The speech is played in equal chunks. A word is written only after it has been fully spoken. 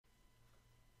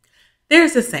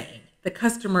There's a saying, the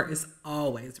customer is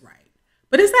always right.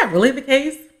 But is that really the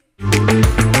case?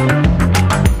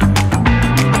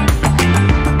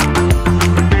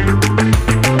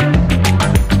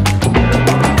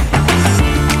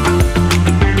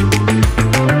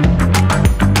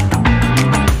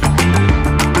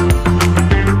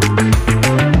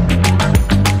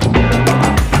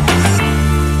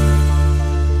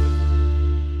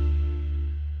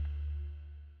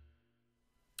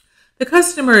 The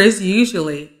customer is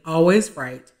usually always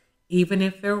right, even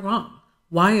if they're wrong.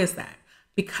 Why is that?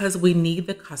 Because we need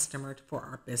the customer for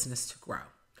our business to grow.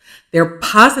 Their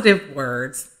positive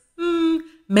words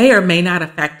may or may not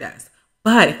affect us,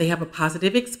 but if they have a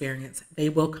positive experience, they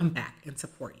will come back and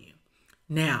support you.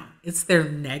 Now, it's their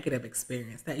negative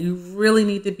experience that you really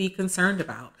need to be concerned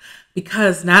about,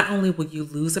 because not only will you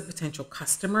lose a potential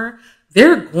customer,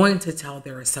 they're going to tell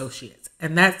their associates,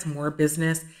 and that's more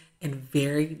business and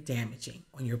very damaging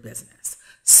on your business.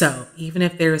 So even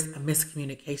if there's a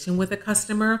miscommunication with a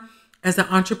customer, as an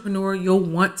entrepreneur, you'll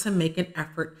want to make an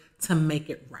effort to make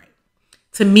it right,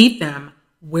 to meet them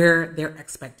where their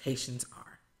expectations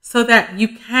are, so that you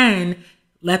can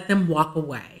let them walk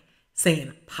away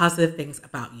saying positive things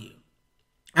about you.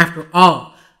 After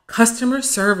all, customer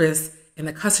service and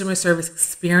the customer service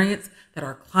experience that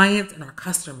our clients and our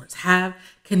customers have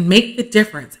can make the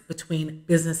difference between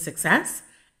business success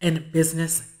and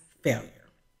business failure.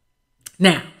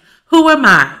 Now, who am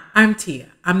I? I'm Tia.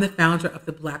 I'm the founder of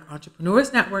the Black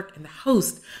Entrepreneurs Network and the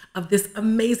host of this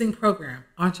amazing program,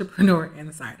 Entrepreneur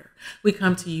Insider. We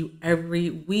come to you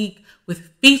every week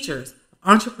with features of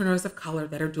entrepreneurs of color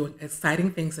that are doing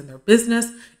exciting things in their business,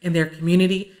 in their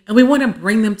community, and we want to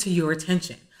bring them to your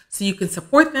attention so you can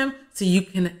support them, so you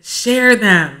can share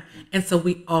them, and so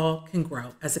we all can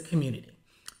grow as a community.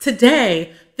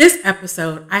 Today, this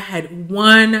episode, I had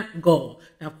one goal.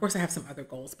 Now, of course, I have some other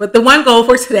goals, but the one goal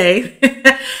for today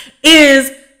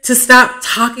is to stop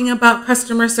talking about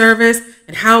customer service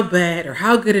and how bad or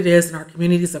how good it is in our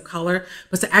communities of color,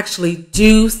 but to actually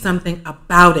do something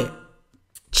about it.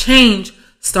 Change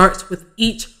starts with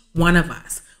each one of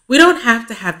us. We don't have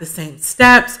to have the same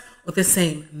steps or the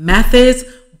same methods,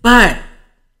 but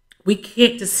we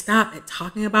can't just stop at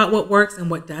talking about what works and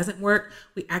what doesn't work.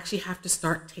 We actually have to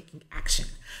start taking action.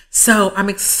 So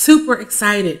I'm super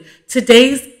excited.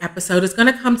 Today's episode is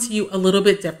going to come to you a little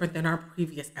bit different than our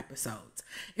previous episodes.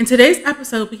 In today's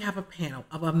episode, we have a panel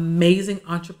of amazing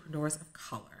entrepreneurs of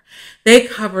color. They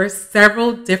cover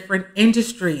several different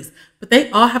industries, but they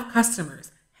all have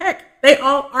customers. Heck, they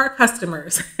all are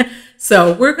customers.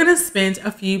 So we're going to spend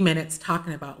a few minutes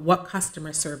talking about what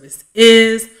customer service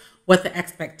is, what the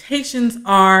expectations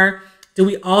are, do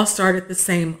we all start at the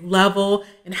same level,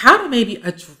 and how to maybe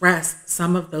address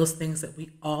some of those things that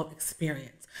we all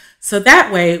experience. So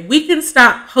that way we can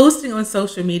stop posting on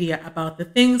social media about the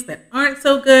things that aren't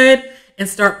so good and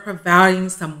start providing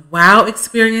some wow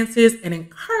experiences and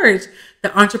encourage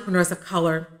the entrepreneurs of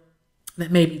color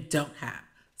that maybe don't have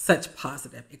such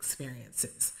positive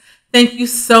experiences. Thank you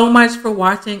so much for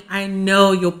watching. I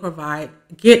know you'll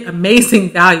get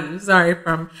amazing value,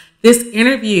 from this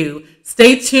interview.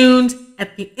 Stay tuned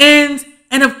at the end.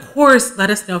 And of course, let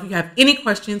us know if you have any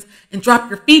questions and drop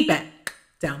your feedback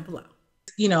down below.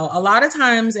 You know, a lot of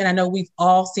times, and I know we've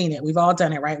all seen it, we've all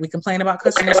done it, right? We complain about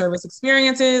customer service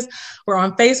experiences. We're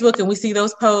on Facebook and we see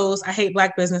those posts. I hate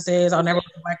Black businesses. I'll never work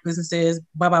with Black businesses,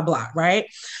 blah, blah, blah, right?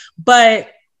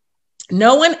 But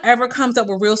no one ever comes up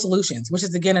with real solutions, which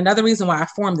is, again, another reason why I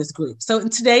formed this group. So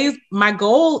today, my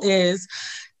goal is,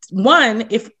 one,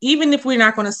 even if we're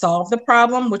not going to solve the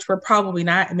problem, which we're probably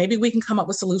not, maybe we can come up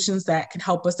with solutions that can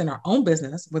help us in our own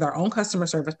business with our own customer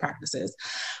service practices.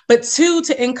 But two,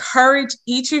 to encourage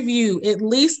each of you at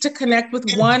least to connect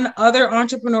with one other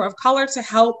entrepreneur of color to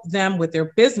help them with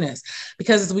their business.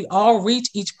 Because as we all reach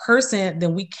each person,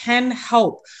 then we can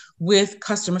help with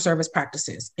customer service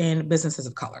practices in businesses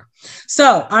of color.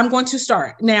 So I'm going to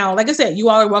start. Now, like I said, you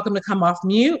all are welcome to come off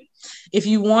mute. If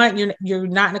you want, you're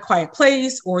not in a quiet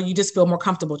place or you just feel more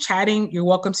comfortable chatting, you're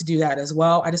welcome to do that as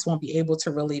well. I just won't be able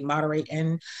to really moderate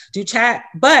and do chat,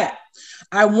 but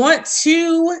I want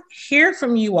to hear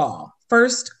from you all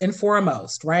first and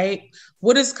foremost, right?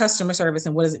 What is customer service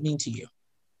and what does it mean to you?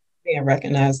 Being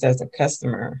recognized as a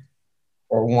customer,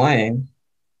 for one,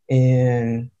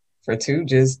 and for two,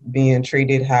 just being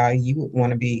treated how you would want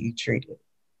to be treated.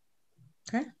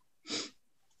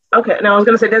 Okay, now I was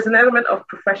going to say there's an element of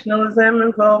professionalism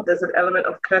involved. There's an element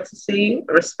of courtesy,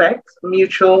 respect,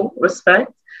 mutual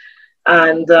respect.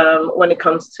 And when it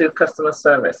comes to customer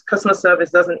service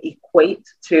doesn't equate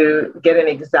to getting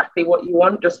exactly what you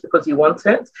want just because you want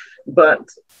it. But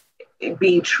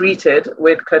be treated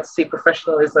with courtesy,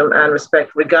 professionalism, and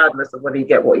respect, regardless of whether you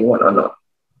get what you want or not.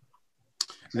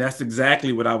 That's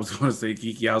exactly what I was going to say,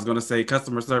 Kiki. I was going to say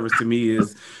customer service to me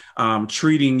is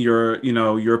treating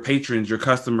your patrons, your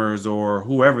customers, or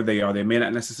whoever they are. They may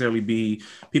not necessarily be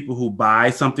people who buy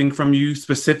something from you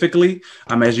specifically.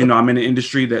 As you know, I'm in an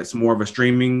industry that's more of a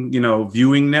streaming,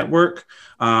 viewing network.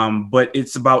 But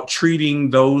it's about treating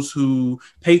those who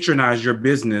patronize your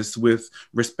business with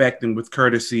respect and with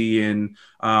courtesy, and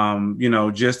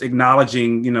just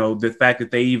acknowledging the fact that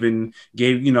they even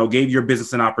gave your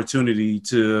business an opportunity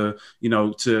to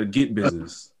get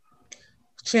business.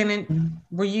 Shannon,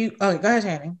 were you? Oh, go ahead,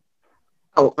 Shannon.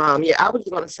 Yeah, I was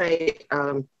going to say,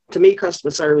 to me,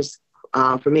 customer service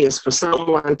for me is for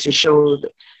someone to show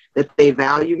that they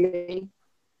value me,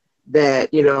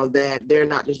 that that they're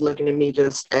not just looking at me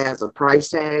just as a price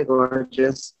tag or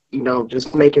just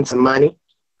making some money,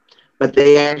 but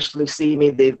they actually see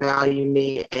me, they value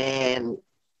me, and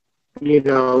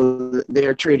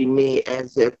they're treating me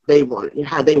as if they want it,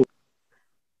 how they want.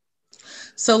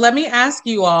 So let me ask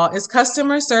you all, is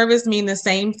customer service mean the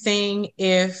same thing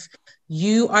if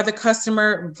you are the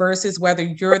customer versus whether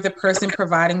you're the person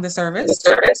providing the service?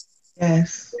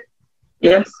 Yes.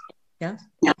 Yes. Yeah.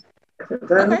 Yeah.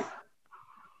 Okay.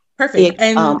 Perfect. Yeah,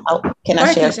 And can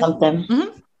I share something?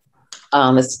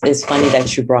 Mm-hmm. It's funny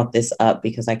that you brought this up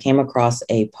because I came across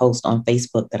a post on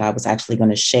Facebook that I was actually going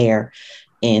to share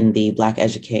in the Black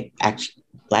Edge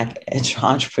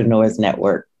Entrepreneurs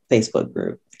Network Facebook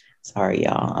group. Sorry,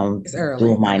 y'all. I'm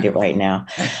dual-minded right now.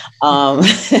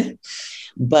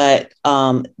 But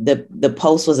the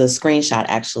post was a screenshot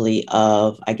actually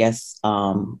of, I guess,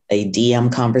 a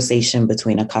DM conversation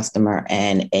between a customer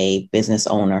and a business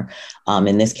owner.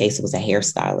 In this case, it was a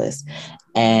hairstylist.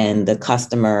 And the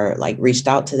customer reached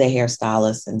out to the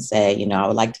hairstylist and said, I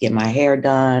would like to get my hair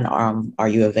done. Are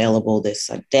you available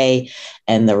this day?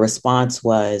 And the response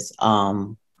was,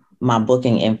 my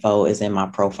booking info is in my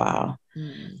profile.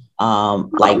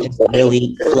 Just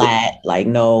really flat,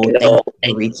 no, thank you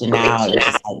for reaching out. It's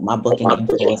just my booking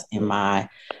info is in my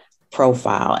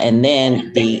profile. And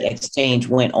then the exchange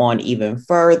went on even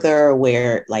further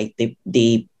where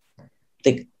the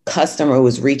customer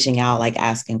was reaching out,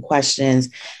 asking questions,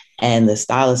 and the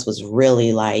stylist was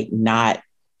really not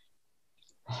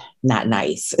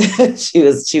nice. She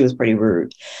was pretty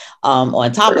rude.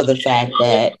 On top of the fact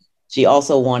that she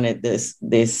also wanted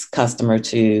this customer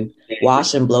to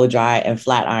wash and blow dry and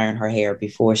flat iron her hair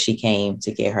before she came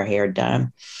to get her hair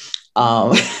done.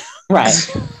 Right.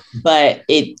 But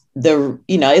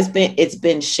it's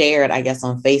been shared, I guess,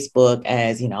 on Facebook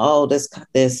as,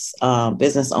 this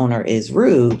business owner is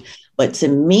rude. But to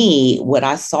me, what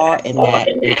I saw in that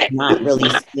is not really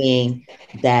seeing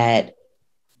that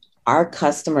our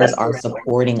customers are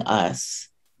supporting us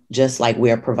just like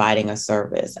we're providing a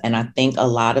service. And I think a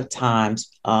lot of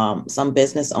times some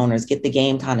business owners get the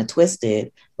game kind of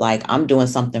twisted. I'm doing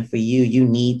something for you, you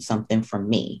need something from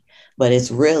me. But it's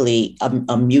really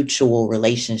a mutual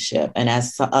relationship. And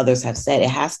as others have said, it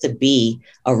has to be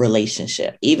a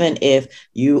relationship. Even if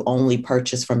you only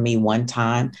purchase from me one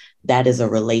time, that is a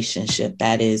relationship.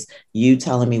 That is you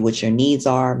telling me what your needs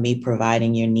are, me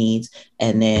providing your needs,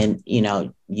 and then,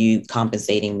 you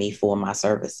compensating me for my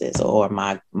services or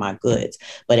my goods.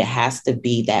 But it has to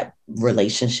be that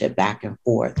relationship back and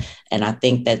forth. And I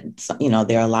think that,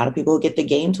 there are a lot of people who get the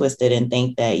game twisted and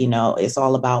think that, it's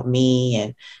all about me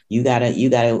and you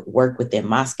gotta work within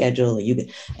my schedule.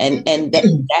 And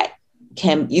that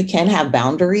can have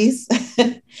boundaries,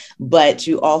 but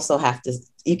you also have to,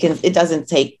 it doesn't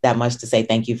take that much to say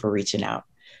thank you for reaching out.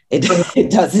 It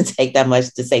doesn't take that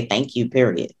much to say thank you,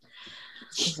 period.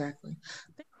 Exactly.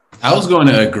 I was going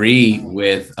to agree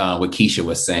with what Keisha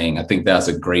was saying. I think that's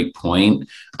a great point.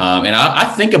 And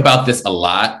I think about this a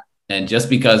lot. And just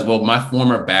because, my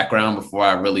former background before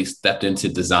I really stepped into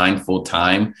design full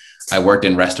time, I worked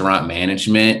in restaurant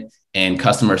management, and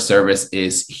customer service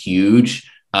is huge.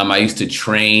 I used to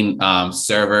train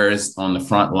servers on the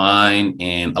front line.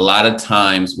 And a lot of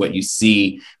times what you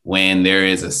see when there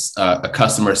is a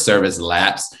customer service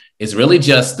lapse is really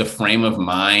just the frame of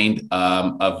mind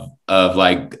of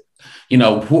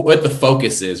what the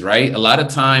focus is, right? A lot of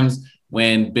times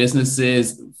when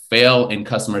businesses fail in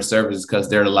customer service because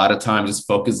they're a lot of times just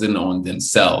focusing on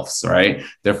themselves, right?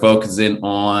 They're focusing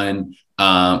on,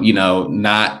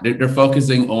 they're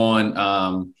focusing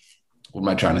on, what am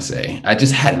I trying to say? I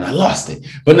just had it and I lost it.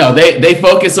 But no, they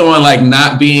focus on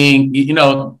not being,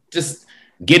 just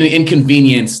getting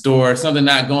inconvenienced or something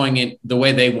not going in the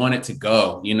way they want it to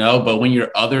go, But when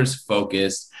you're others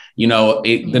focused,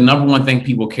 the number one thing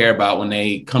people care about when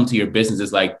they come to your business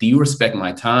is like, do you respect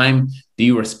my time? Do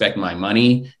you respect my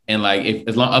money? And like,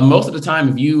 most of the time,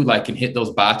 if you like can hit those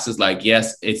boxes, like,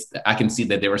 yes, I can see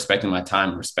that they're respecting my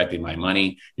time, respecting my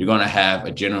money, you're going to have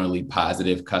a generally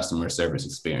positive customer service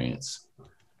experience.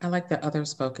 I like the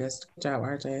others focused. Good job,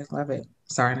 RJ. Love it.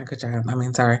 Sorry, not good job.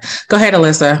 Sorry. Go ahead,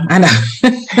 Alyssa. I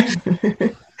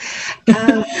know.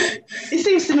 It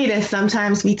seems to me that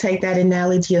sometimes we take that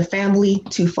analogy of family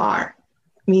too far.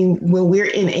 I mean, when we're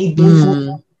in a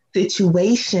business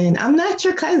situation, I'm not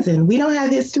your cousin. We don't have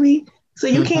history. So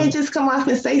you can't just come off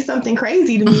and say something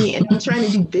crazy to me and I'm trying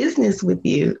to do business with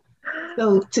you.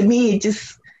 So to me, it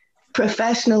just,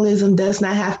 professionalism does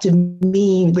not have to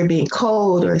mean we're being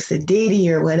cold or sedity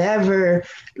or whatever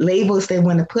labels they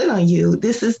want to put on you.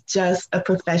 This is just a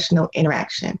professional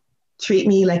interaction. Treat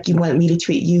me like you want me to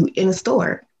treat you in a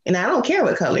store. And I don't care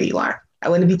what color you are. I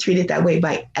want to be treated that way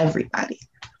by everybody.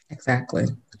 Exactly.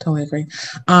 Totally agree.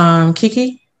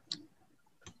 Kiki?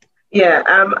 Yeah,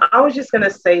 I was just going to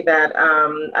say that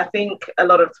I think a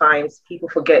lot of times people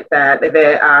forget that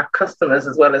there are customers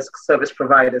as well as service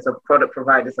providers or product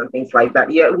providers and things like that.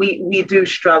 Yeah, we do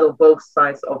straddle both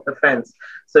sides of the fence.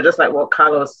 So just like what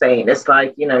Carla was saying, it's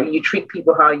like, you treat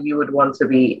people how you would want to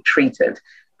be treated,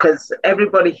 because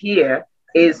everybody here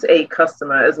is a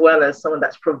customer as well as someone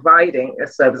that's providing a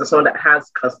service or someone that has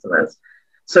customers.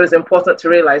 So it's important to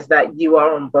realize that you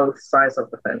are on both sides of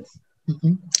the fence.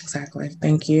 Exactly.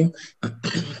 Thank you.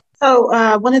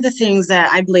 So one of the things that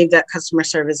I believe that customer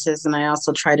service is, and I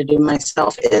also try to do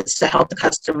myself, is to help the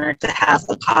customer to have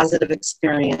a positive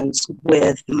experience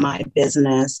with my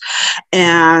business.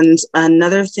 And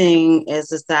another thing is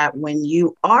that when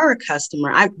you are a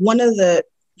customer, one of the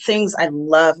things I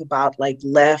love about like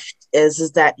Lyft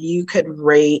is that you could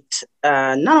rate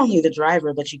not only the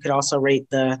driver, but you could also rate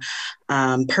the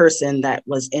person that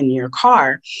was in your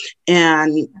car.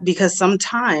 And because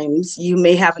sometimes you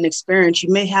may have an experience,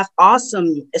 you may have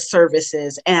awesome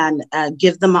services and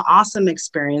give them an awesome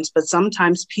experience, but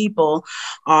sometimes people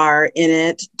are in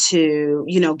it to,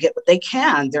 get what they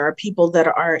can. There are people that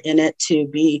are in it to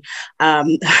be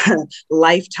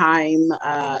lifetime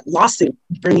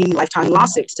bringing lifetime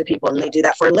lawsuits to people, and they do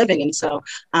that for a living. And so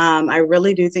I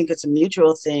really do think it's a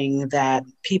mutual thing that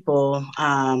people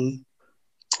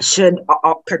should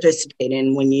participate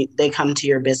in when they come to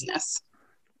your business.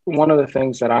 One of the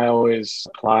things that I always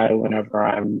apply whenever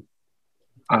I'm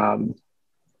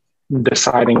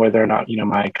deciding whether or not,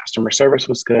 my customer service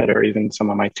was good or even some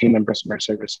of my team members' customer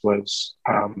service was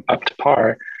up to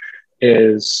par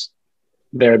is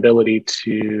their ability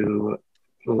to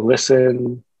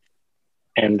listen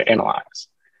and analyze.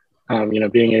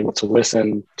 Being able to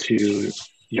listen to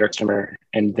your customer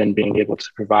and then being able to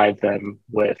provide them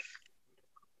with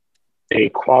a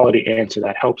quality answer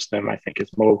that helps them, I think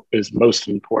is most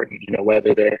important.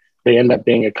 Whether they end up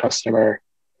being a customer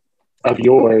of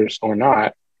yours or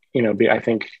not, I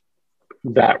think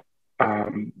that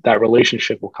that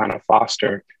relationship will kind of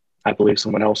foster. I believe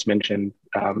someone else mentioned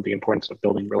the importance of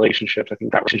building relationships. I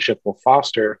think that relationship will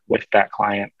foster with that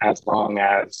client as long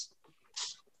as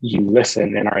you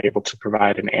listen and are able to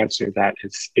provide an answer that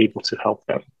is able to help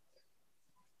them.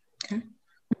 Okay.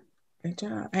 Great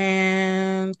job.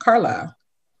 And Carla,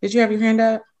 did you have your hand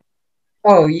up?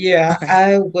 Oh, yeah. Okay.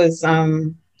 I was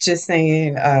just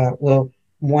saying,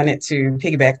 wanted to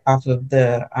piggyback off of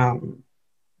the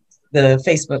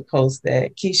Facebook post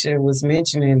that Keisha was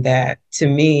mentioning, that to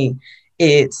me,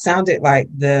 it sounded like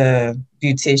the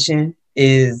beautician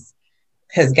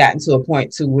has gotten to a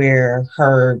point to where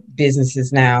her business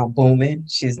is now booming.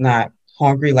 She's not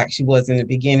hungry like she was in the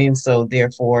beginning. So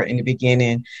therefore, in the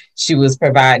beginning, she was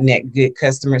providing that good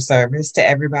customer service to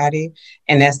everybody.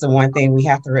 And that's the one thing we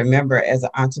have to remember as an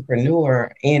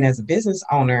entrepreneur and as a business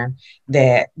owner,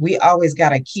 that we always got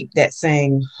to keep that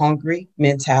same hungry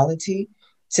mentality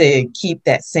to keep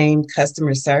that same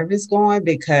customer service going.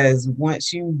 Because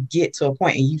once you get to a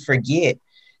point and you forget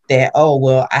that,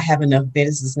 I have enough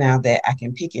business now that I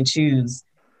can pick and choose,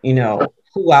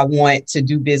 who I want to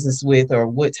do business with or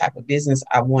what type of business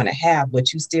I want to have,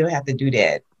 but you still have to do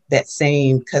that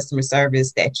same customer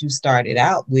service that you started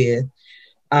out with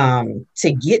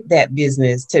to get that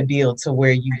business to build to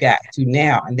where you got to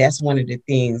now. And that's one of the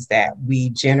things that we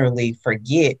generally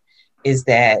forget, is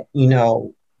that,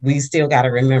 we still got to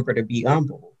remember to be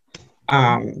humble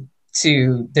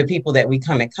to the people that we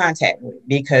come in contact with,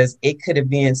 because it could have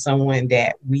been someone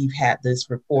that we've had this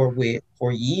rapport with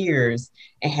for years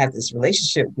and had this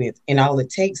relationship with. And all it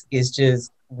takes is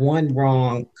just one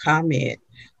wrong comment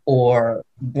or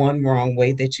one wrong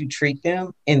way that you treat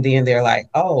them. And then they're like,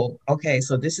 oh, okay,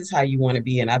 so this is how you want to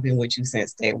be. And I've been with you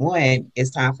since day one.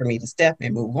 It's time for me to step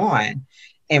and move on.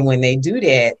 And when they do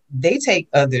that, they take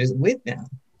others with them.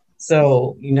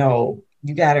 So,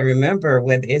 you got to remember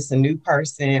whether it's a new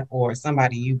person or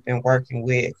somebody you've been working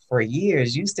with for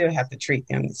years, you still have to treat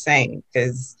them the same.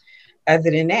 Because other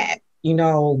than that,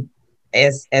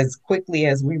 as quickly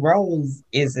as we rose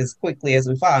is as quickly as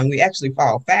we fall. And we actually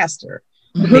fall faster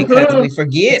because we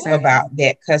forget about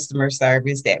that customer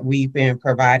service that we've been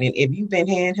providing. If you've been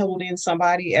hand holding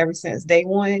somebody ever since day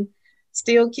one,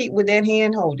 still keep with that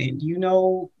hand holding.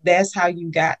 That's how you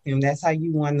got them. That's how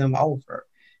you won them over.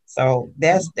 So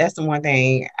that's the one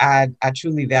thing I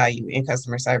truly value in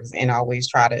customer service, and always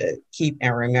try to keep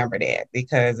and remember that,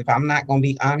 because if I'm not going to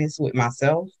be honest with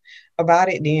myself about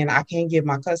it, then I can't give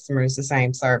my customers the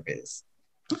same service.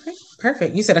 Okay,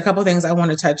 perfect. You said a couple of things I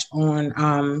want to touch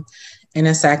on in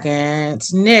a second.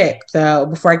 Nick, though,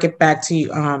 before I get back to you,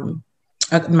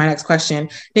 my next question,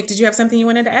 Nick, did you have something you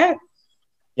wanted to add?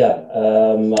 Yeah,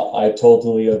 I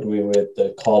totally agree with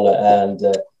Carla. And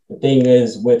the thing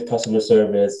is, with customer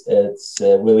service, it's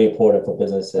really important for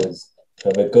businesses to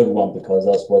have a good one, because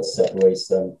that's what separates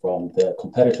them from their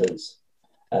competitors.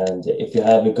 And if you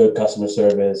have a good customer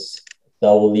service, that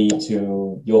will lead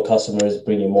to your customers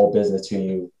bringing more business to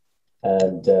you.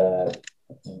 And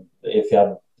if you have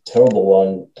a terrible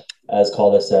one, as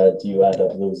Carla said, you end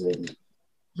up losing.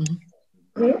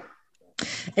 Mm-hmm.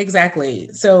 Exactly.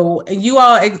 So you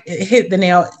all hit the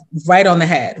nail right on the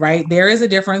head, right? There is a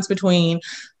difference between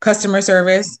customer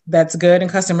service that's good and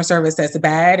customer service that's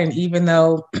bad. And even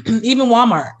though, even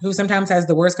Walmart, who sometimes has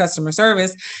the worst customer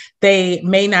service, they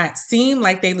may not seem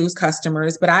like they lose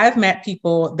customers, but I've met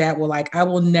people that will I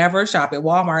will never shop at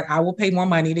Walmart. I will pay more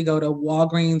money to go to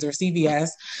Walgreens or CVS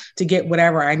to get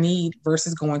whatever I need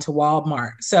versus going to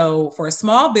Walmart. So for a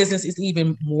small business, it's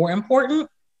even more important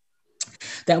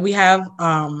that we have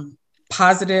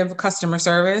positive customer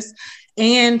service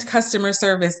and customer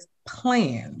service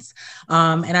plans.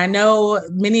 And I know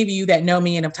many of you that know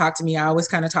me and have talked to me, I always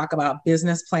kind of talk about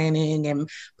business planning and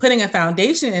putting a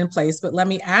foundation in place. But let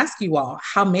me ask you all,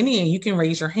 how many, and you can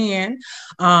raise your hand,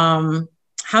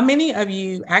 how many of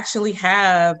you actually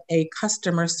have a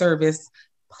customer service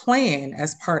plan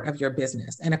as part of your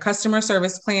business? And a customer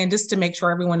service plan, just to make sure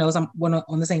everyone knows I'm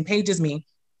on the same page as me,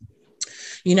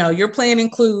 your plan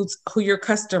includes who your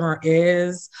customer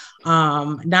is,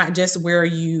 not just where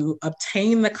you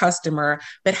obtain the customer,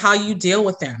 but how you deal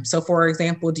with them. So for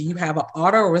example, do you have an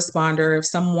autoresponder if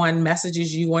someone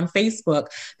messages you on Facebook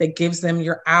that gives them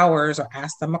your hours or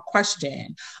asks them a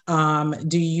question?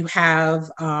 Do you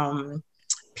have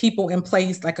people in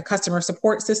place, like a customer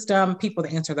support system, people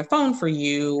to answer the phone for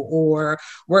you or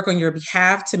work on your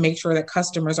behalf to make sure that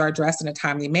customers are addressed in a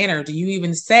timely manner? Do you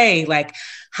even say,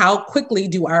 how quickly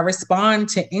do I respond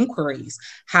to inquiries?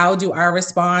 How do I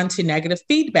respond to negative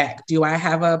feedback? Do I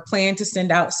have a plan to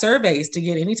send out surveys to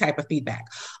get any type of feedback?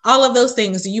 All of those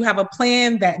things. Do you have a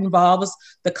plan that involves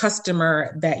the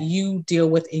customer that you deal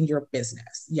with in your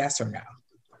business? Yes or no?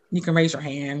 You can raise your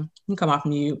hand. You can come off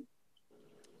mute.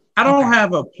 I don't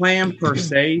have a plan per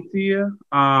se, Tia.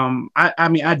 I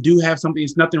mean, I do have something.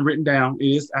 It's nothing written down.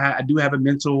 I do have a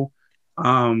mental,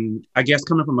 I guess,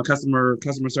 coming from a customer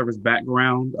service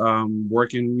background,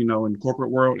 working, in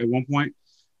corporate world at one point.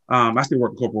 I still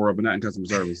work in corporate world, but not in customer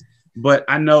service. But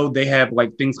I know they have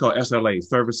things called SLA,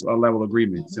 service level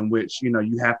agreements, in which,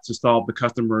 you have to solve the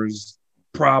customer's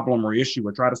problem or issue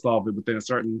or try to solve it within a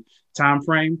certain time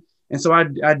frame. And so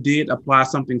I did apply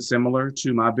something similar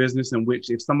to my business, in which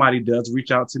if somebody does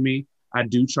reach out to me, I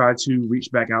do try to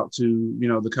reach back out to,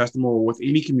 the customer, or with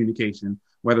any communication,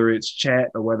 whether it's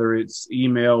chat or whether it's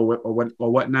email or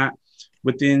whatnot,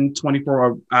 within 24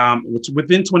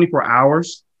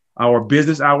 hours or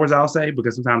business hours, I'll say,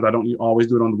 because sometimes I don't always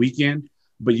do it on the weekend,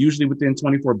 but usually within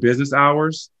 24 business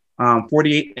hours,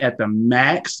 48 at the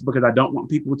max, because I don't want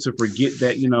people to forget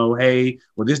that, hey,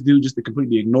 well, this dude just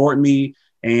completely ignored me.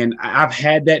 And I've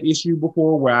had that issue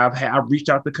before where I've reached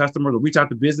out to customers or reached out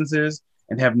to businesses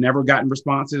and have never gotten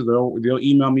responses. They'll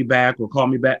email me back or call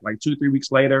me back 2-3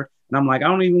 weeks later. And I'm like, I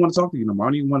don't even want to talk to you no more. I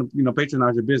don't even want to,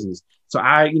 patronize your business. So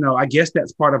I guess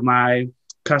that's part of my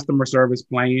customer service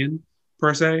plan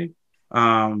per se.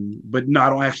 But no, I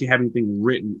don't actually have anything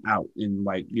written out in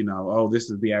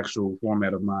this is the actual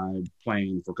format of my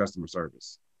plan for customer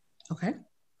service. Okay.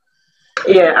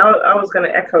 Yeah, I was going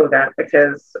to echo that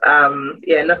because,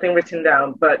 nothing written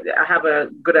down, but I have a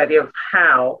good idea of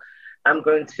how I'm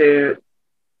going to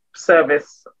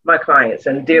service my clients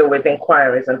and deal with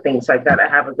inquiries and things like that. I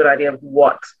have a good idea of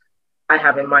what I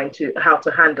have in mind to how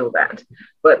to handle that,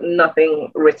 but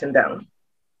nothing written down.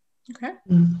 Okay.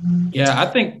 Yeah, I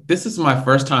think this is my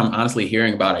first time honestly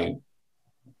hearing about a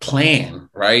plan,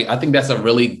 right? I think that's a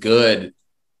really good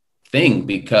thing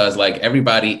because like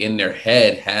everybody in their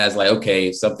head has like, okay,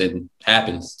 if something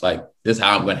happens, like this is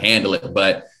how I'm going to handle it.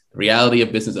 But the reality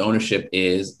of business ownership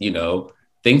is, you know,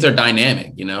 things are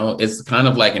dynamic, you know, it's kind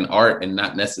of like an art and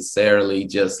not necessarily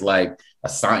just like a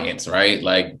science, right?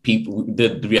 Like people,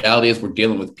 the reality is we're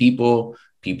dealing with people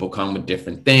come with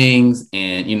different things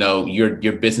and, you know,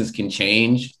 your business can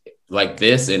change like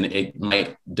this and it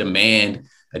might demand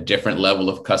a different level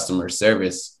of customer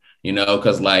service, you know,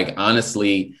 because like,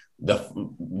 honestly,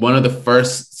 one of the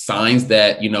first signs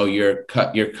that, you know, your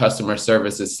customer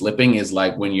service is slipping is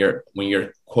like when you're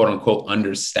quote unquote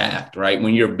understaffed, right?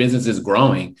 When your business is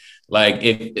growing, like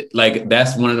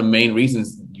that's one of the main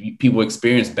reasons people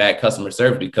experience bad customer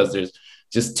service because there's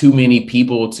just too many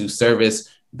people to service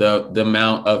the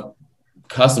amount of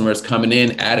customers coming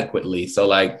in adequately. So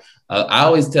like, I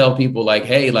always tell people like,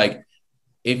 hey, like,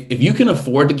 if you can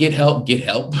afford to get help,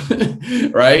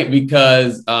 right?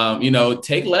 Because, you know,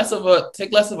 take less of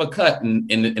a cut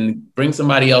and bring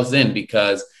somebody else in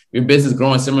because your business is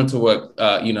growing similar to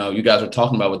what, you know, you guys were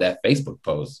talking about with that Facebook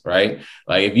post, right?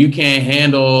 Like if you can't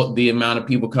handle the amount of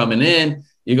people coming in,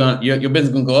 your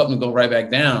business can go up and go right back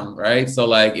down, right? So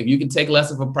like if you can take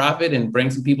less of a profit and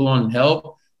bring some people on and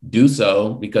help, do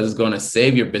so because it's going to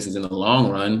save your business in the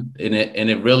long run. And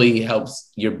it really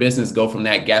helps your business go from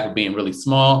that gap of being really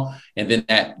small. And then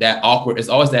that awkward, it's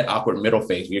always that awkward middle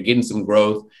phase where you're getting some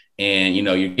growth and, you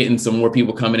know, you're getting some more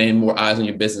people coming in, more eyes on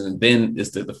your business. And then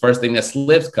it's the first thing that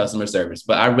slips customer service.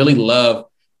 But I really love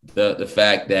the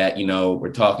fact that, you know, we're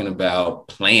talking about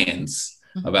plans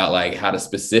about like how to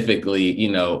specifically, you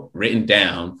know, written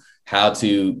down how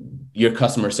to your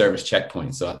customer service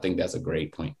checkpoints. So I think that's a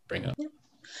great point to bring up.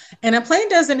 And a plan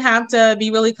doesn't have to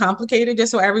be really complicated, just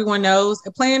so everyone knows.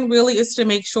 A plan really is to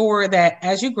make sure that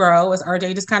as you grow, as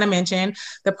RJ just kind of mentioned,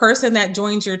 the person that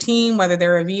joins your team, whether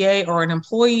they're a VA or an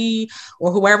employee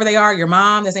or whoever they are, your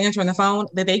mom that's answering the phone,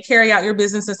 that they carry out your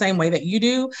business the same way that you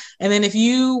do. And then if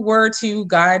you were to,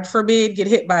 God forbid, get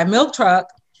hit by a milk truck,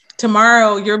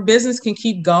 tomorrow your business can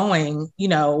keep going, you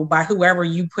know, by whoever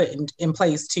you put in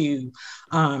place to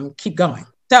keep going.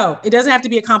 So it doesn't have to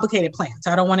be a complicated plan. So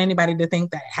I don't want anybody to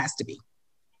think that it has to be.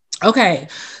 Okay,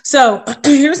 so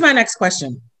here's my next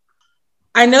question.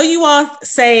 I know you all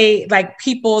say like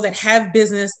people that have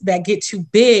business that get too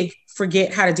big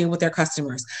forget how to deal with their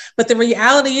customers. But the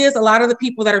reality is a lot of the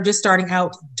people that are just starting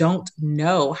out don't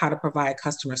know how to provide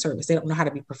customer service. They don't know how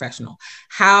to be professional.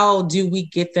 How do we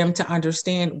get them to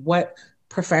understand what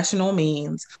professional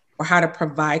means or how to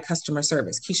provide customer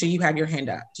service? Keisha, you have your hand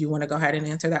up. Do you want to go ahead and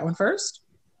answer that one first?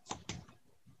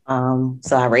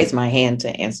 So I raised my hand to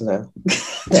answer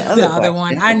the other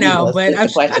one. I know, but the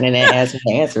question and then ask me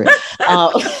to answer it.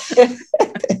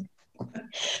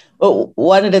 But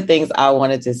one of the things I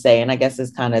wanted to say, and I guess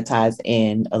this kind of ties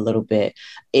in a little bit,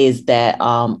 is that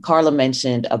Carla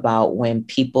mentioned about when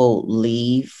people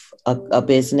leave a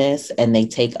business and they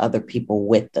take other people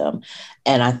with them.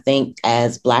 And I think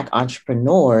as Black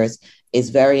entrepreneurs,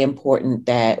 it's very important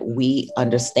that we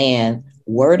understand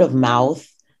word of mouth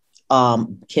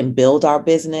can build our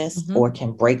business or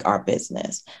can break our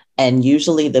business. And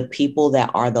usually the people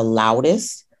that are the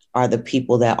loudest are the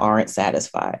people that aren't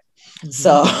satisfied.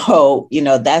 So, you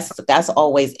know, that's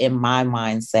always in my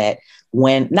mindset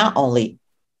when not only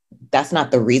that's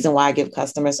not the reason why I give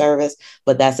customer service,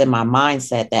 but that's in my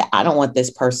mindset that I don't want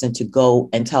this person to go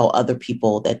and tell other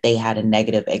people that they had a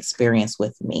negative experience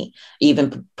with me,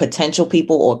 even potential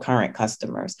people or current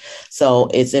customers. So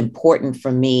it's important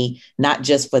for me, not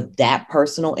just for that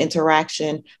personal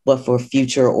interaction, but for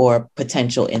future or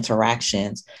potential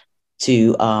interactions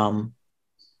to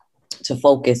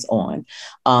focus on.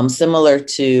 Similar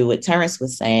to what Terrence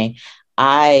was saying,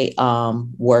 I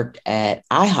worked at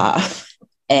IHOP.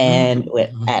 And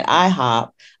at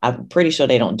IHOP, I'm pretty sure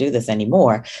they don't do this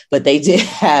anymore, but they did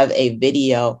have a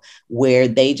video where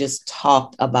they just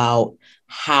talked about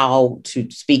how to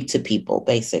speak to people,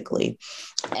 basically.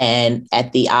 And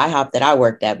at the IHOP that I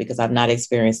worked at, because I've not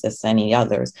experienced this any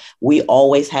others, we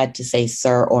always had to say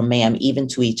sir or ma'am, even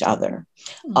to each other.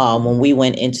 When we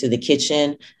went into the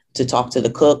kitchen to talk to the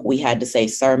cook, we had to say,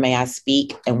 sir, may I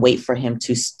speak, and wait for him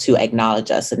to acknowledge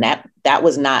us. And that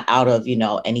was not out of, you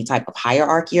know, any type of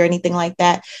hierarchy or anything like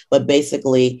that, but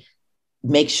basically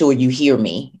make sure you hear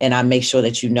me. And I make sure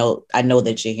that, you know, I know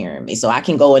that you're hearing me. So I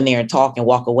can go in there and talk and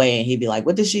walk away and he'd be like,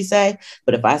 what did she say?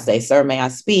 But if I say, sir, may I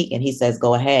speak? And he says,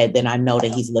 go ahead, then I know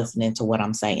that he's listening to what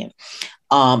I'm saying.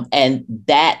 And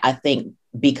that, I think,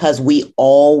 because we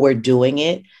all were doing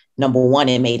it, number one,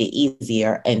 it made it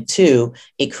easier. And two,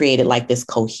 it created like this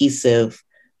cohesive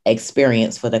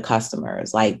experience for the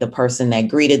customers. Like the person that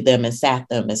greeted them and sat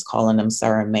them is calling them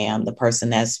sir and ma'am. The person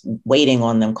that's waiting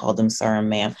on them called them sir and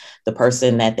ma'am. The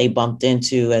person that they bumped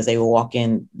into as they were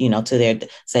walking, to their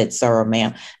said sir or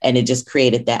ma'am. And it just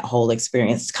created that whole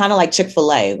experience. It's kind of like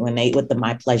Chick-fil-A with the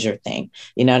my pleasure thing.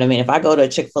 You know what I mean? If I go to a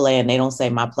Chick-fil-A and they don't say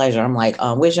my pleasure, I'm like,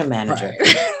 where's your manager?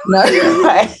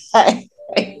 Right. No,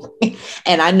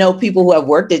 and I know people who have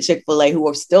worked at Chick-fil-A who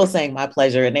are still saying my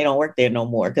pleasure, and they don't work there no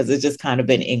more because it's just kind of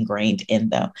been ingrained in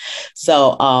them.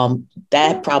 So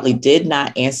that probably did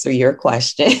not answer your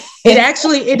question. It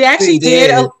actually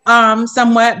did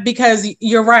somewhat, because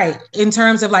you're right in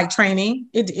terms of like training.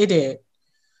 It did.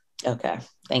 Okay.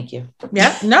 Thank you.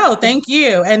 Yeah. No, thank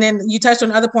you. And then you touched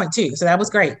on another point too. So that was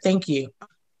great. Thank you.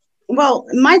 Well,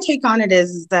 my take on it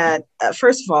is that,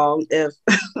 first of all, if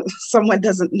someone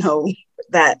doesn't know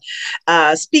that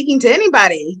speaking to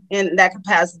anybody in that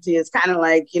capacity is kind of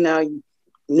like, you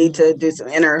need to do some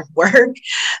inner work,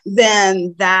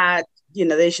 then that,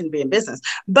 they shouldn't be in business.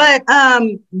 But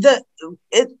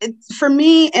for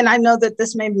me, and I know that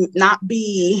this may not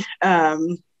be,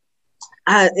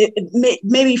 it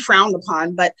may be frowned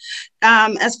upon, but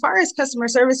as far as customer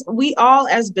service, we all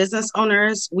as business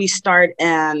owners, we start,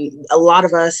 and a lot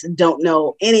of us don't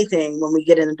know anything when we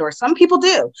get in the door. Some people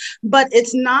do, but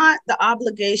it's not the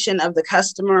obligation of the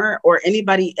customer or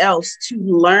anybody else to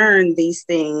learn these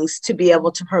things to be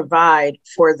able to provide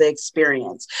for the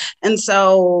experience. And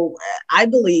so I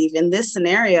believe in this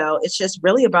scenario, it's just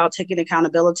really about taking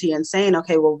accountability and saying,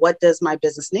 okay, well, what does my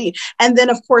business need? And then,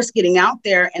 of course, getting out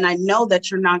there. And I know that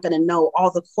you're not going to know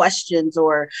all the questions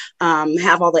or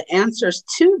have all the answers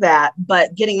to that,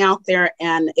 but getting out there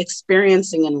and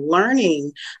experiencing and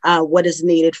learning what is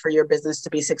needed for your business to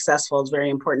be successful is very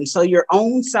important. So your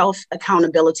own self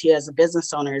accountability as a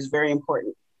business owner is very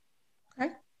important.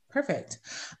 Okay, perfect.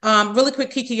 Really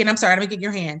quick, Kiki, and I'm sorry, let me get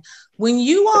your hand. When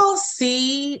you all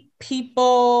see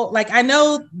people, like I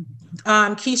know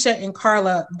Keisha and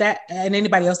Carla, that, and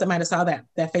anybody else that might have saw that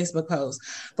Facebook post,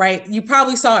 right? You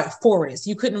probably saw it forward.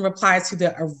 You couldn't reply to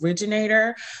the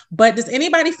originator, but does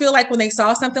anybody feel like when they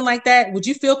saw something like that, would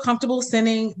you feel comfortable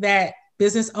sending that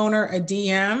business owner a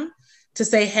DM to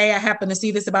say, hey, I happen to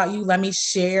see this about you. Let me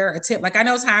share a tip. Like I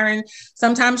know Tyron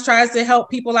sometimes tries to help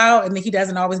people out and he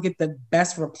doesn't always get the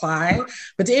best reply.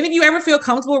 But do any of you ever feel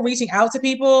comfortable reaching out to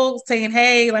people saying,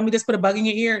 hey, let me just put a bug in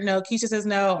your ear? No, Keisha says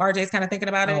no. RJ's kind of thinking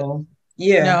about it.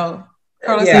 Yeah. No.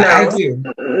 Carla yeah, says I do.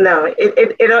 No,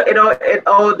 it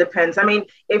all depends. I mean,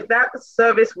 if that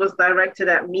service was directed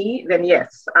at me, then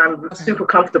yes, I'm super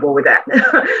comfortable with that.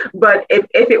 But if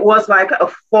it was like a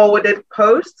forwarded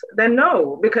post, then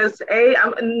no, because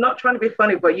I'm not trying to be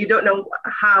funny, but you don't know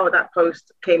how that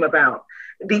post came about.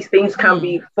 These things can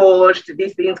be forged.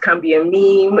 These things can be a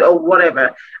meme or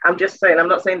whatever. I'm just saying, I'm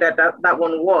not saying that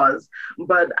one was,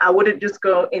 but I wouldn't just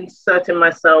go inserting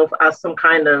myself as some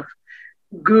kind of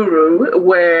guru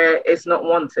where it's not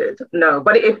wanted. No,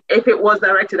 but if it was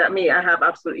directed at me, I have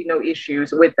absolutely no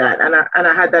issues with that, and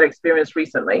I had that experience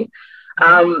recently.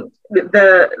 The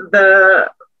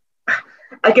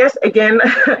I guess again,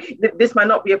 this might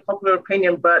not be a popular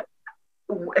opinion, but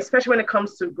especially when it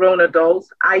comes to grown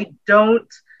adults, I don't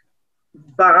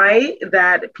buy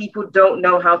that people don't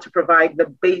know how to provide the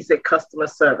basic customer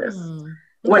service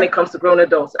when it comes to grown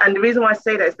adults. And the reason why I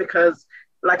say that is because,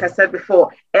 like I said before,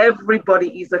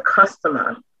 everybody is a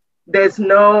customer. There's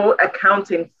no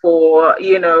accounting for,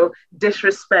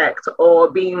 disrespect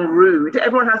or being rude.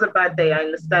 Everyone has a bad day. I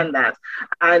understand that.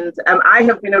 And I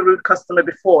have been a rude customer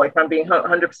before, if I'm being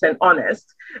 100%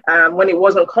 honest, when it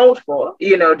wasn't called for,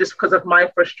 just because of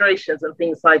my frustrations and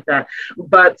things like that.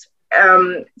 But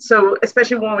so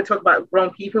especially when we talk about grown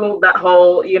people, that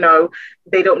whole,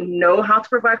 they don't know how to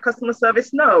provide customer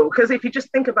service. No, because if you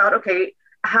just think about, okay,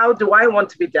 how do I want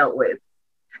to be dealt with?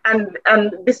 And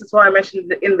this is why I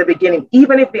mentioned in the beginning,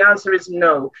 even if the answer is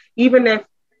no, even if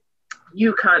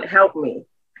you can't help me,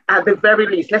 at the very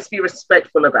least, let's be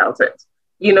respectful about it.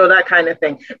 That kind of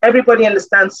thing. Everybody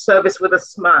understands service with a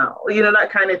smile, that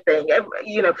kind of thing.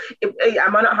 I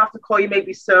might not have to call you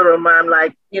maybe sir or ma'am,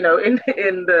 like, in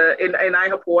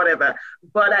IHOP or whatever,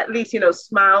 but at least,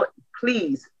 smile,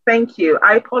 please. Thank you.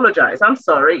 I apologize. I'm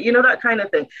sorry. That kind of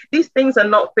thing. These things are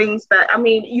not things that,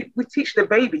 we teach the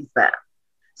babies that.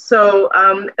 So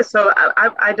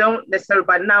I don't necessarily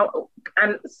buy now.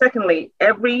 And secondly,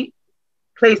 every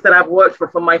place that I've worked for,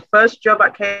 from my first job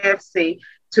at KFC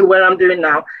to where I'm doing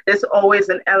now, there's always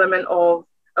an element of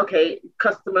okay,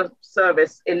 customer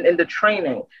service in the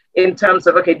training in terms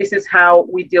of, okay, this is how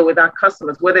we deal with our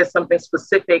customers, whether it's something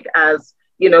specific as,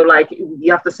 like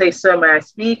you have to say, sir, may I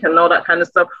speak, and all that kind of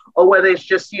stuff, or whether it's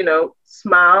just,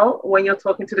 smile when you're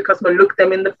talking to the customer, look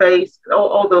them in the face,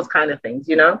 all those kind of things,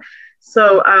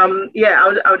 So, yeah,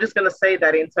 I was just going to say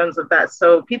that in terms of that.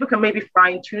 So people can maybe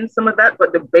fine tune some of that,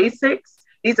 but the basics,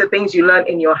 these are things you learn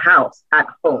in your house at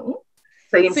home.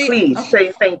 Saying please,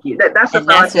 saying thank you. That's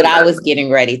what I was getting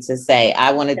ready to say.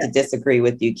 I wanted to disagree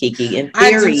with you, Kiki. In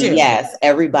theory, yes,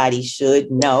 everybody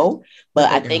should know, but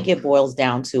I think it boils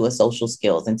down to a social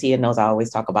skills. And Tia knows I always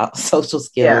talk about social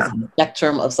skills, and the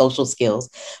spectrum of social skills.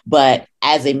 But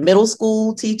as a middle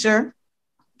school teacher,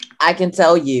 I can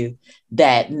tell you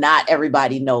that not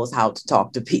everybody knows how to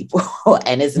talk to people,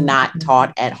 and it's not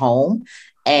taught at home.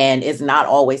 And it's not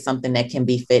always something that can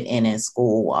be fit in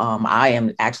school. I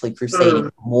am actually crusading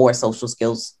for more social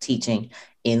skills teaching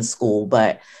in school,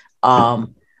 but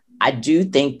I do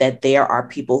think that there are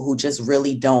people who just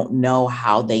really don't know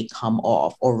how they come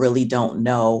off, or really don't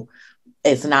know.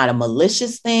 It's not a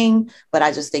malicious thing, but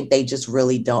I just think they just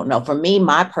really don't know. For me,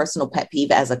 my personal pet peeve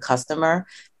as a customer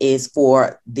is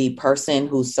for the person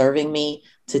who's serving me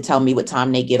to tell me what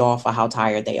time they get off or how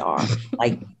tired they are.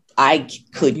 Like, I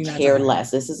could care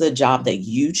less. This is a job that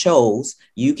you chose,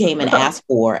 you came and asked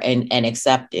for and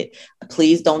accepted.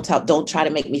 Please don't try to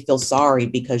make me feel sorry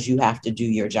because you have to do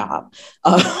your job.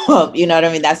 You know what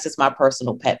I mean? That's just my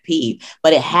personal pet peeve,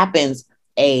 but it happens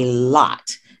a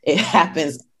lot. It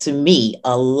happens to me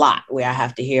a lot where I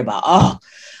have to hear about, oh,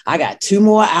 I got 2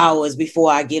 more hours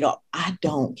before I get off. I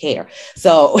don't care.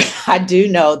 So I do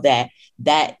know that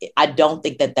I don't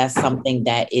think that that's something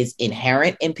that is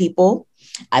inherent in people.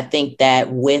 I think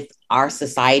that with our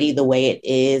society, the way it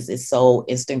is so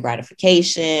instant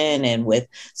gratification, and with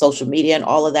social media and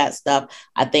all of that stuff,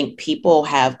 I think people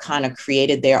have kind of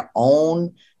created their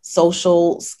own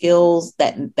social skills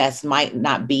that might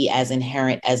not be as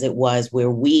inherent as it was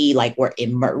where we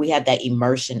we had that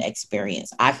immersion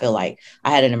experience. I feel like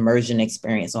I had an immersion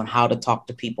experience on how to talk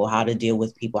to people, how to deal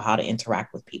with people, how to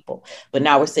interact with people. But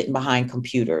now we're sitting behind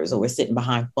computers, or we're sitting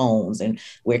behind phones, and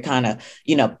we're kind of,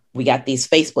 we got these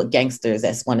Facebook gangsters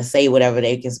that want to say whatever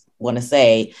they want to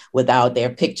say without their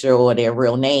picture or their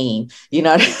real name. You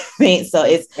know what I mean? So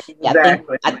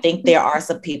exactly. I think there are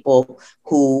some people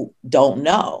who don't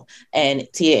know. And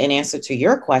Tia, in answer to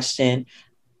your question,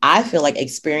 I feel like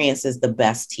experience is the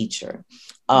best teacher.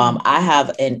 I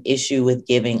have an issue with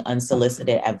giving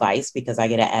unsolicited advice because I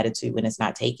get an attitude when it's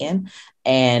not taken.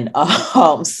 And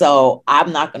so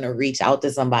I'm not going to reach out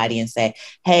to somebody and say,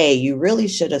 hey, you really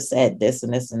should have said this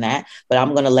and this and that, but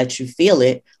I'm going to let you feel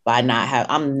it by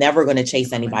I'm never going to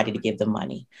chase anybody to give them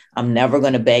money. I'm never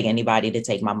going to beg anybody to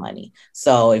take my money.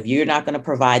 So if you're not going to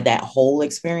provide that whole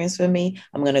experience for me,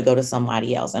 I'm going to go to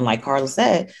somebody else. And like Carla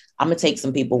said, I'm going to take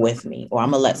some people with me, or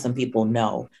I'm going to let some people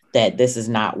know that this is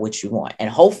not what you want. And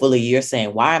hopefully you're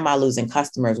saying, why am I losing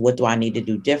customers? What do I need to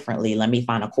do differently? Let me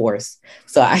find a course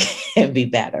so I can be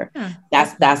better.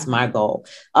 That's my goal.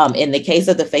 In the case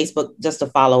of the Facebook, just to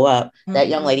follow up, that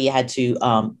young lady had to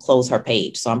close her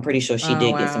page. So I'm pretty sure she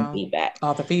did get some feedback.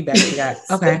 All the feedback she got.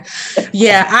 Okay.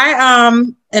 Yeah.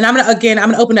 And I'm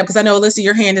gonna open up because I know, Alyssa,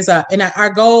 your hand is up. And our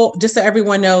goal, just so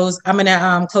everyone knows, I'm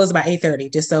gonna close by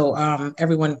 8:30, just so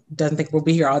everyone doesn't think we'll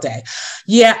be here all day.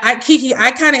 Yeah, Kiki,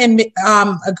 I kind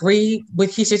of agree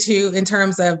with Keisha too in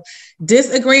terms of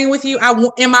disagreeing with you.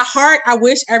 In my heart, I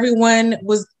wish everyone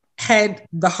had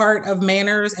the heart of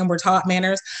manners and were taught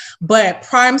manners. But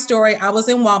prime story, I was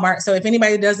in Walmart. So if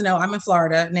anybody doesn't know, I'm in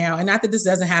Florida now, and not that this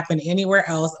doesn't happen anywhere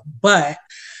else, but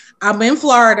I'm in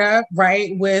Florida,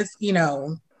 right, with,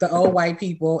 the old white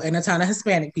people and a ton of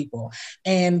Hispanic people.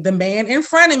 And the man in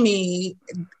front of me,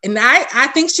 and I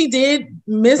think she did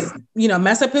mess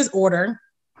up his order,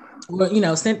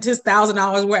 or, sent his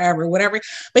 $1,000 whatever,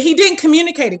 but he didn't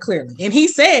communicate it clearly. And he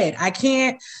said, I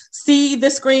can't see the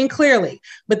screen clearly.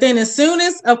 But then as soon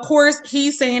as, of course,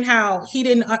 he's saying how he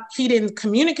didn't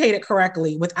communicate it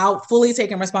correctly without fully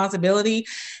taking responsibility,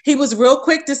 he was real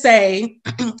quick to say,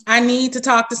 I need to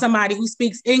talk to somebody who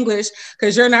speaks English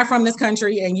because you're not from this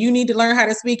country and you need to learn how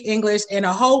to speak English, and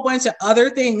a whole bunch of other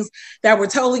things that were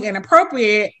totally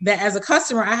inappropriate that as a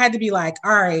customer, I had to be like,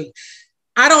 all right,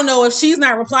 I don't know if she's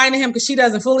not replying to him because she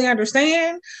doesn't fully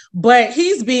understand, but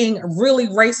he's being really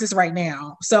racist right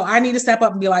now. So I need to step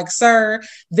up and be like, sir,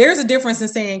 there's a difference in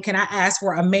saying, can I ask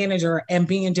for a manager, and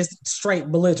being just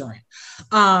straight belligerent.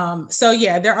 So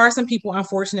yeah, there are some people,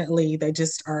 unfortunately, that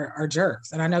just are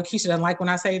jerks. And I know Keisha doesn't like when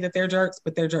I say that they're jerks,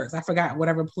 but they're jerks. I forgot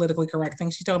whatever politically correct thing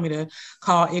she told me to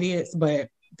call idiots, but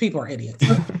people are idiots.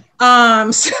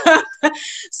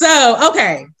 So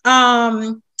okay.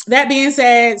 That being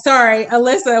said, sorry,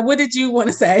 Alyssa, what did you want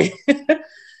to say?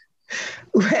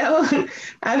 Well,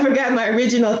 I forgot my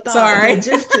original thought. Sorry. But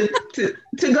just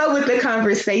to go with the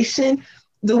conversation,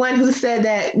 the one who said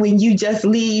that when you just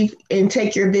leave and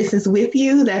take your business with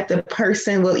you, that the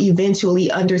person will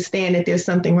eventually understand that there's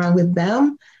something wrong with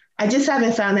them. I just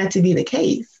haven't found that to be the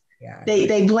case. Yeah.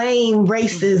 They blame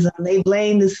racism, they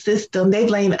blame the system, they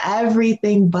blame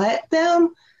everything but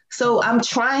them. So I'm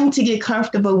trying to get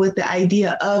comfortable with the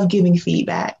idea of giving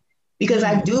feedback, because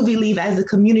I do believe as a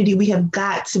community, we have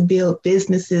got to build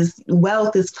businesses.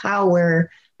 Wealth is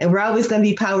power, and we're always going to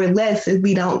be powerless if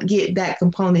we don't get that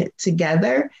component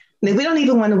together. And if we don't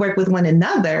even want to work with one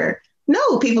another,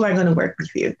 no, people aren't going to work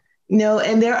with you.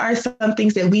 And there are some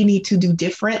things that we need to do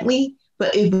differently.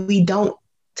 But if we don't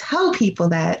tell people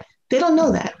that, they don't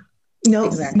know that.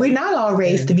 Exactly. We're not all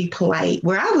raised to be polite.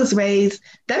 Where I was raised,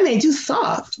 that made you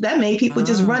soft. That made people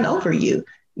just run over you.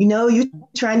 You're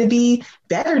trying to be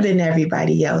better than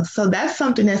everybody else. So that's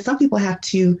something that some people have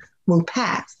to move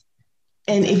past.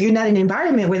 And if you're not in an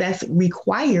environment where that's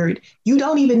required, you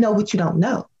don't even know what you don't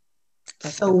know.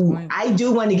 So I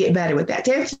do want to get better with that.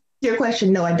 To answer your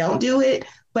question, no, I don't do it,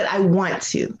 but I want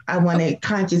to. I want to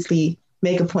consciously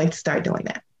make a point to start doing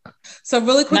that. So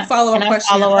really quick follow-up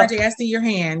question. RJ, I see your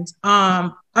hand.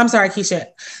 I'm sorry, Keisha.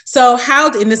 So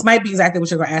and this might be exactly what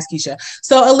you're going to ask, Keisha.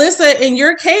 So Alyssa, in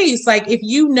your case, like if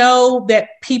you know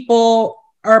that people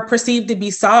are perceived to be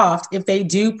soft, if they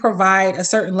do provide a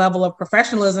certain level of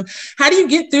professionalism, how do you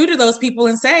get through to those people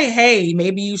and say, hey,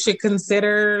 maybe you should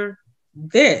consider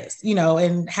this,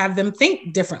 and have them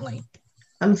think differently?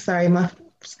 I'm sorry, my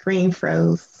screen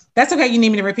froze. That's okay. You need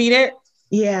me to repeat it?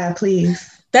 Yeah,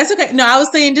 please. That's okay. No, I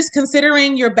was saying just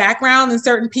considering your background and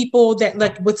certain people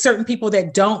that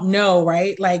don't know,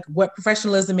 right? Like what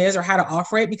professionalism is or how to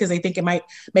offer it because they think it might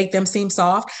make them seem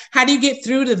soft. How do you get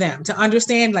through to them to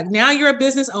understand, like now you're a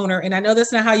business owner and I know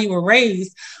that's not how you were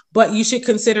raised, but you should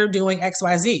consider doing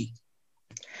XYZ.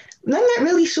 I'm not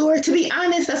really sure. To be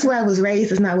honest, that's where I was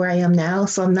raised. It's not where I am now.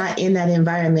 So I'm not in that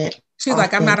environment. She's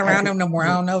like, I'm not around them no more. I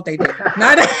don't know what they do.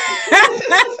 Not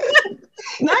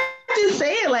to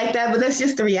say it like that, but that's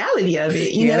just the reality of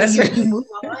it. You move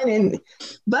on.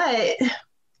 But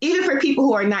even for people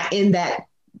who are not in that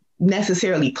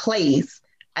necessarily place,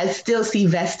 I still see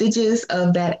vestiges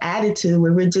of that attitude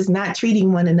where we're just not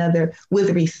treating one another with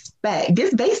respect,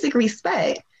 just basic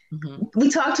respect. Mm-hmm. We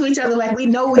talk to each other like we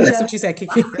know each other. That's what you said,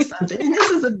 Kiki. Or something. And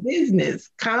this is a business.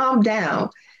 Calm down.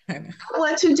 I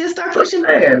want to just start pushing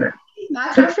back,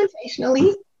 not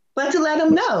confrontationally, but to let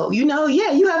them know,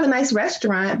 yeah, you have a nice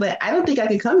restaurant, but I don't think I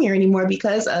could come here anymore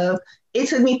because of it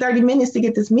took me 30 minutes to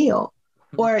get this meal.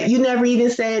 Or you never even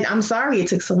said, I'm sorry it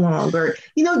took so long. Or,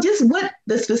 just what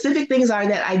the specific things are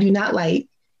that I do not like,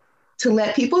 to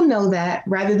let people know that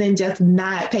rather than just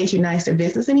not patronize their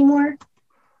business anymore.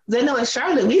 They know in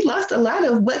Charlotte, we've lost a lot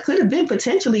of what could have been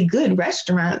potentially good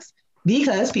restaurants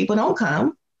because people don't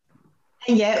come.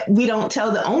 And yet we don't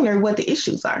tell the owner what the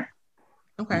issues are.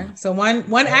 Okay. So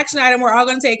one action item we're all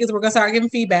going to take is we're going to start giving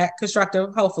feedback,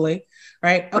 constructive, hopefully.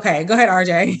 Right. Okay. Go ahead,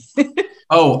 RJ.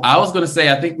 Oh, I was going to say,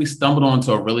 I think we stumbled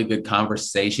onto a really good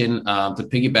conversation. To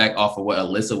piggyback off of what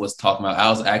Alyssa was talking about, I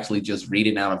was actually just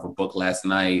reading out of a book last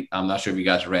night. I'm not sure if you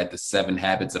guys read The 7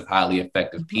 Habits of Highly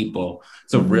Effective People.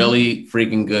 It's a really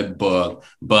freaking good book.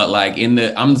 But like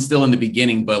I'm still in the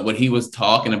beginning, but what he was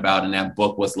talking about in that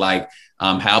book was like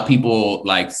how people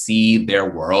like see their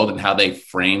world and how they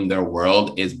frame their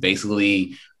world is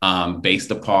basically based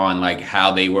upon like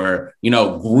how they were,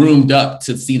 groomed up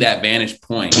to see that vantage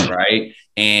point, right?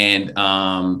 And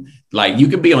like you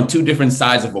could be on two different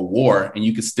sides of a war and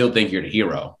you could still think you're the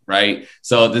hero, right?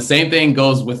 So the same thing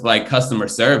goes with like customer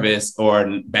service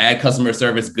or bad customer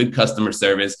service, good customer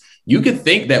service. You could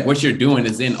think that what you're doing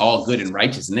is in all good and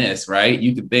righteousness, right?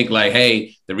 You could think like,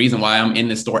 hey, the reason why I'm in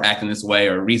this store acting this way,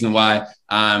 or the reason why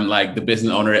I'm like the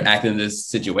business owner acting in this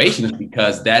situation is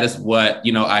because that is what,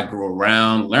 I grew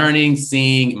around learning,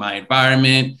 seeing my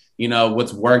environment,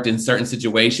 what's worked in certain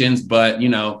situations. But,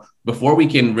 before we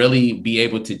can really be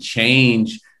able to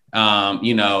change,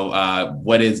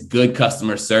 what is good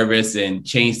customer service and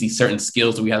change these certain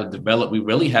skills that we have to develop, we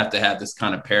really have to have this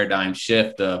kind of paradigm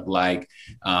shift of like,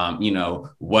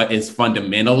 what is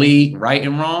fundamentally right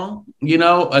and wrong,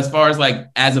 as far as like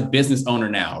as a business owner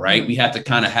now, right? We have to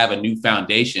kind of have a new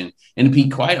foundation. And to be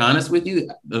quite honest with you,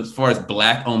 as far as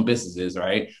Black owned businesses,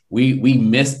 right? We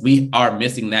are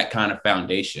missing that kind of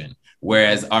foundation.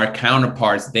 Whereas our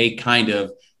counterparts, they kind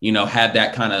of have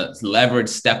that kind of leverage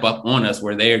step up on us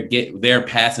where they're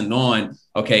passing on,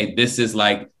 okay, this is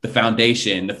like the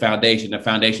foundation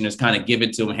is kind of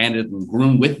given to them, handed them,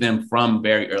 groomed with them from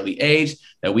very early age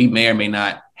that we may or may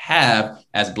not have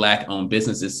as Black owned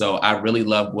businesses. So I really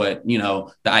love what,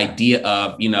 the idea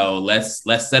of,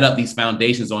 let's set up these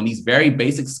foundations on these very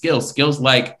basic skills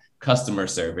like customer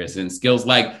service and skills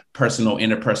like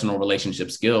interpersonal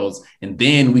relationship skills. And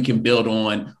then we can build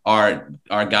on our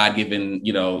God-given,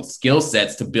 skill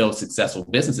sets to build successful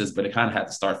businesses, but it kind of has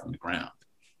to start from the ground.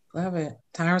 Love it.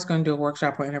 Tyron's going to do a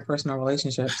workshop on interpersonal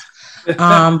relationships. But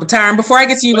Tyron, before I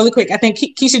get to you really quick, I think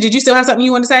Keisha, did you still have something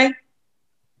you want to say?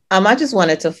 I just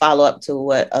wanted to follow up to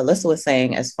what Alyssa was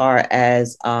saying as far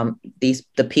as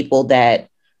the people that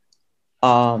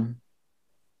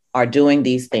are doing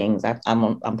these things.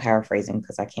 I'm paraphrasing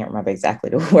because I can't remember exactly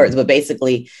the words, but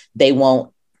basically they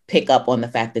won't pick up on the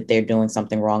fact that they're doing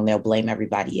something wrong. They'll blame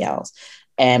everybody else.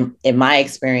 And in my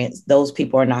experience, those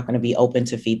people are not going to be open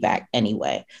to feedback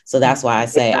anyway. So that's why I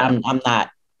say I'm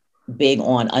not big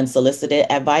on unsolicited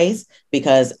advice,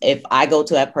 because if I go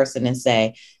to that person and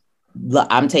say, look,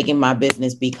 I'm taking my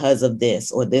business because of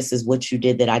this, or this is what you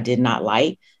did that I did not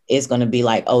like, it's going to be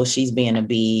like, oh, she's being a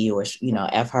B, or,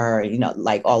 F her,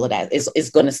 like all of that. It's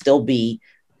going to still be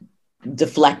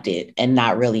deflected and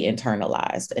not really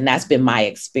internalized. And that's been my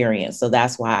experience. So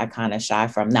that's why I kind of shy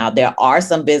from. Now, there are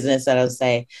some business that'll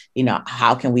say,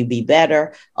 how can we be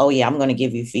better? Oh yeah, I'm going to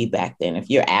give you feedback then. If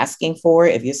you're asking for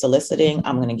it, if you're soliciting,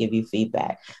 I'm going to give you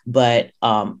feedback. But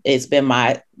it's been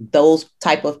those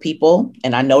type of people,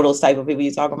 and I know those type of people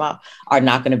you're talking about, are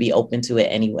not going to be open to it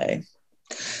anyway.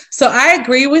 So I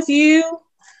agree with you,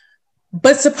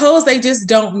 but suppose they just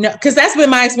don't know, because that's been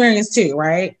my experience too,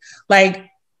 right? Like,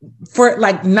 for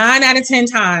like 9 out of 10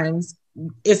 times,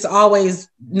 it's always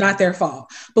not their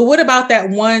fault. But what about that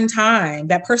one time,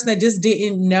 that person that just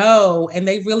didn't know and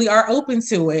they really are open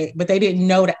to it, but they didn't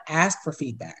know to ask for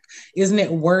feedback? Isn't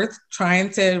it worth trying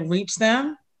to reach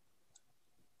them?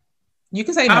 You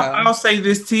can say no. I'll say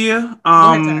this, Tia.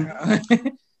 I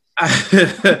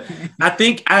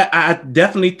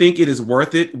definitely think it is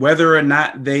worth it, whether or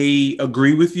not they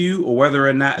agree with you or whether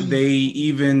or not they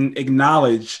even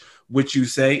acknowledge what you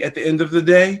say at the end of the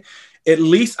day. At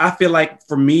least I feel like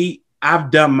for me,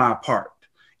 I've done my part.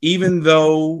 Even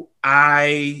though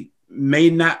I may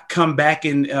not come back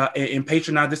and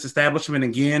patronize this establishment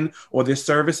again or this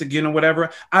service again or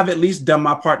whatever, I've at least done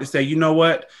my part to say, you know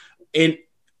what? And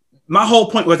my whole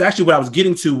point was actually what I was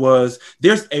getting to was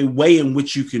there's a way in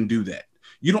which you can do that.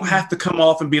 You don't have to come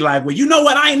off and be like, well, you know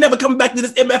what? I ain't never coming back to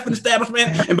this MF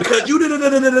establishment. And because you did. But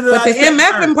the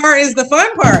MF part is the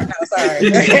fun part. No,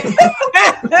 sorry.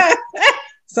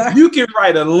 Sorry. You can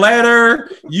write a letter.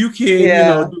 You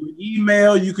can, do an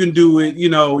email. You can do it. You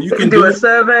can do a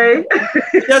survey.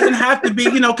 It doesn't have to be,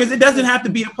 because it doesn't have to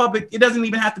be a public. It doesn't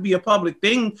even have to be a public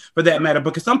thing for that matter.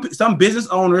 Because some business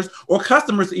owners or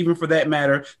customers, even for that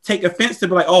matter, take offense to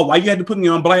be like, oh, why you had to put me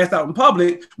on blast out in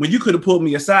public when you could have pulled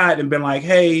me aside and been like,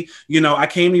 hey, I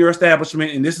came to your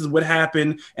establishment and this is what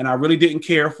happened and I really didn't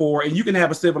care for. And you can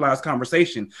have a civilized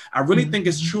conversation. I really think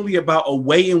it's truly about a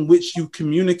way in which you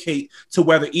communicate to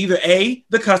whether either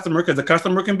the customer, because the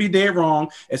customer can be dead wrong,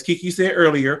 as Kiki said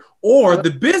earlier, or the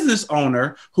business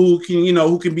owner who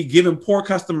can be given poor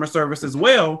customer service as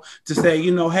well, to say,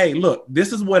 hey, look,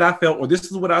 this is what I felt, or this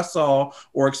is what I saw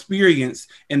or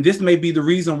experienced, and this may be the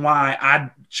reason why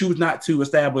I choose not to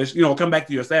come back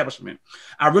to your establishment.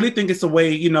 I really think it's a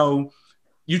way,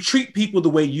 you treat people the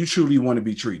way you truly want to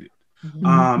be treated.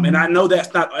 And I know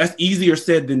that's easier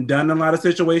said than done in a lot of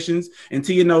situations. And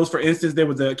Tia knows, for instance, there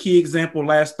was a key example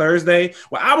last Thursday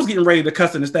where I was getting ready to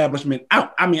cuss an establishment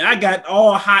out. I mean, I got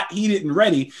all hot, heated, and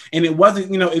ready. And it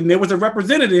wasn't, and there was a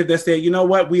representative that said, you know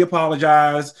what, we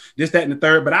apologize, this, that, and the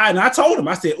third. But I told him,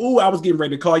 I said, I was getting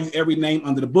ready to call you every name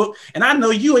under the book. And I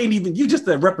know you just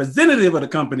a representative of the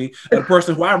company, of the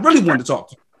person who I really wanted to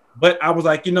talk to. But I was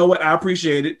like, you know what? I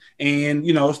appreciate it. And,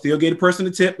 still gave a person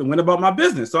a tip and went about my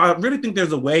business. So I really think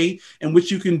there's a way in which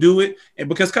you can do it. And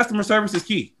because customer service is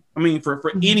key. I mean,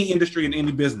 for any industry and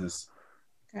any business.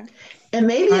 Okay. And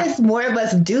maybe as more of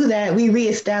us do that, we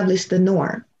reestablish the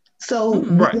norm. So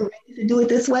we were ready to do it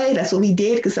this way. That's what we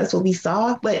did because that's what we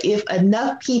saw. But if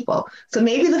enough people, so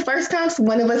maybe the first time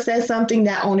one of us says something,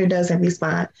 that owner doesn't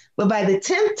respond. But by the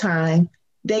 10th time,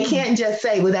 they can't just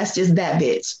say, well, that's just that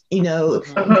bitch,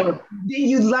 Then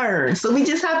you learn. So we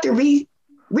just have to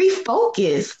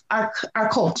refocus our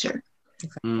culture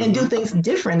and do things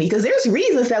differently, because there's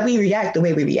reasons that we react the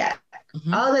way we react.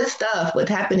 All that stuff, what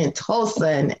happened in Tulsa,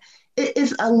 and it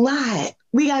is a lot.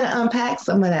 We got to unpack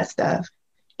some of that stuff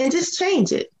and just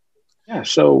change it. Yeah.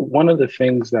 So one of the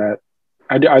things that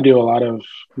I do a lot of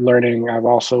learning. I've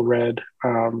also read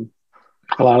a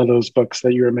lot of those books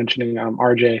that you were mentioning,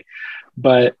 RJ.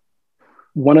 But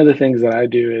one of the things that I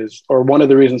do is, or one of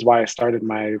the reasons why I started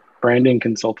my branding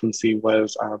consultancy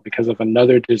was because of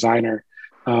another designer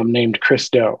named Chris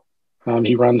Do.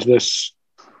 He runs this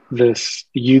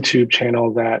YouTube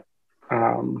channel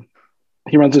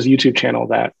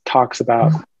that talks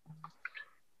about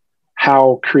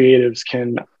how creatives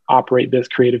can operate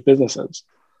creative businesses.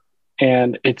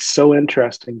 And it's so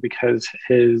interesting because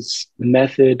his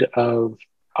method of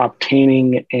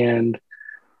obtaining and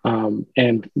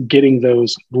getting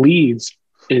those leads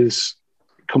is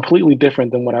completely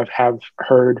different than what have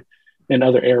heard in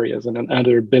other areas and in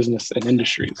other business and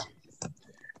industries.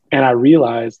 And I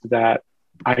realized that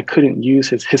I couldn't use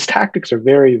his tactics are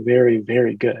very, very,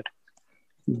 very good,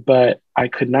 but I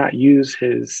could not use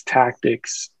his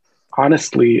tactics.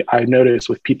 Honestly, I noticed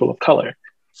with people of color,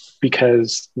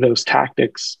 because those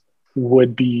tactics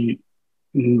would be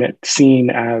seen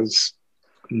as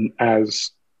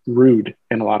rude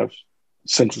in a lot of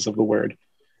senses of the word.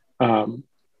 And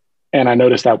I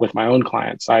noticed that with my own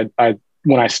clients. I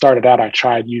when I started out, I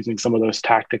tried using some of those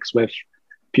tactics with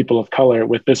people of color,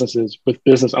 with business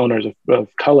owners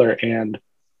of color, and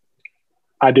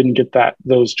I didn't get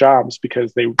those jobs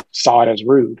because they saw it as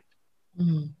rude.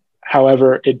 Mm.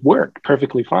 However, it worked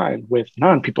perfectly fine with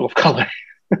non-people of color.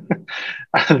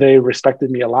 They respected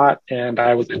me a lot, and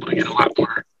I was able to get a lot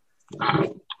more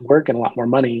work and a lot more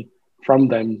money from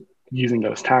them using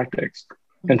those tactics.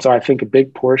 And so I think a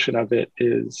big portion of it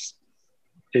is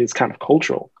kind of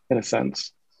cultural in a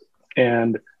sense.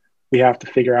 And we have to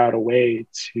figure out a way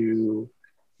to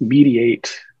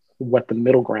mediate what the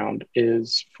middle ground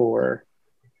is for,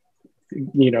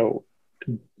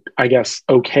 I guess,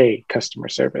 okay customer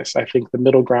service. I think the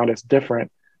middle ground is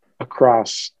different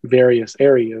across various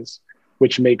areas,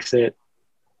 which makes it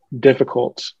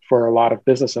difficult for a lot of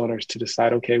business owners to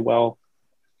decide, okay, well,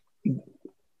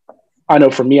 I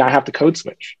know for me, I have to code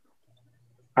switch.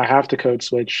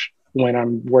 When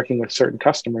I'm working with certain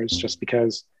customers, just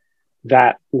because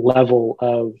that level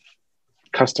of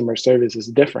customer service is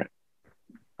different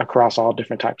across all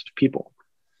different types of people.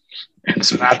 And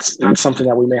so that's something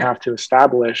that we may have to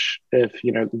establish if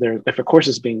a course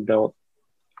is being built.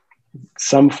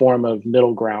 Some form of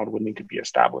middle ground would need to be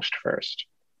established first,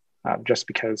 just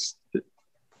because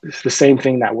it's the same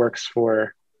thing that works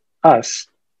for us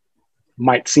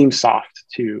might seem soft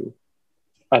to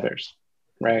others,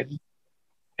 right?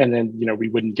 And then, we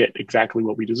wouldn't get exactly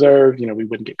what we deserve. We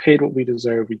wouldn't get paid what we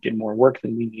deserve. We'd get more work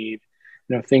than we need,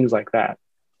 things like that.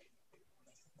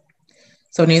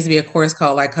 So it needs to be a course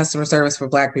called like customer service for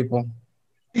Black people.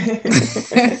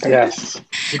 Yes.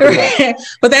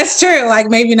 But that's true. Like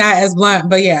maybe not as blunt,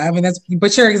 but yeah, I mean,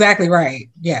 but you're exactly right.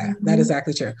 Yeah, that is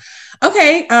exactly true.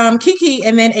 Okay. Kiki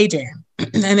and then Adrian,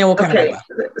 and then we'll kind of wrap up.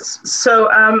 So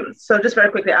just very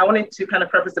quickly, I wanted to kind of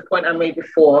preface the point I made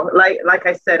before, like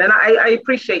I said, and I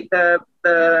appreciate the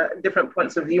different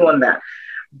points of view on that.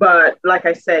 But like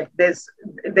I said, there's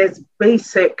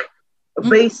basic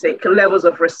levels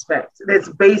of respect. There's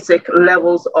basic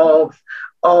levels of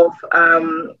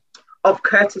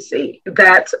courtesy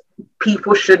that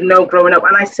people should know growing up.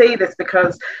 And I say this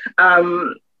because, I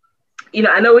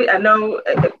know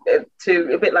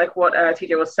to a bit like what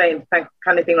TJ was saying,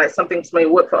 kind of thing, like some things may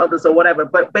work for others or whatever,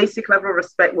 but basic level of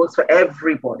respect works for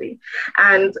everybody.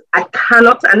 And I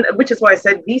cannot, and which is why I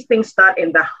said these things start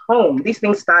in the home. These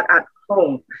things start at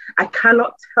home. I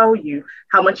cannot tell you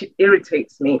how much it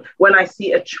irritates me when I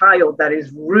see a child that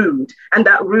is rude and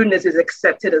that rudeness is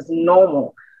accepted as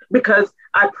normal. Because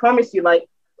I promise you, like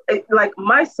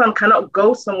my son cannot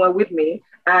go somewhere with me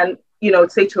and,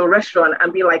 say to a restaurant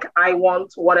and be like, I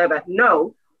want whatever.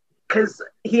 No, because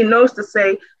he knows to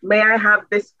say, may I have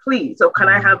this, please? Or can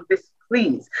I have this,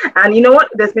 please? And you know what?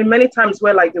 There's been many times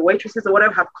where like the waitresses or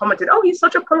whatever have commented, oh, he's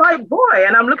such a polite boy.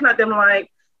 And I'm looking at them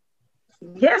like,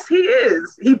 yes, he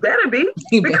is. He better be,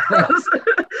 because,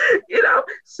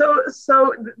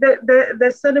 so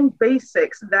there's certain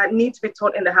basics that need to be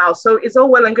taught in the house. So it's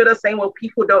all well and good us saying, well,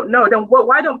 people don't know. Then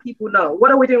why don't people know? What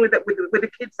are we doing with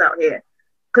the kids out here?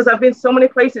 Because I've been so many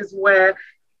places where,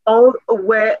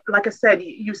 like I said,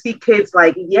 you see kids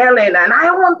like yelling and I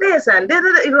want this and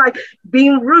like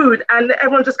being rude, and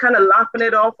everyone just kind of laughing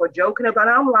it off or joking about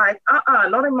it. I'm like,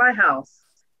 not in my house.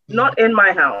 Not in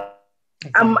my house.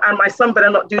 And my son better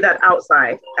not do that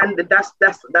outside. And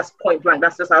that's point blank.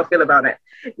 That's just how I feel about it.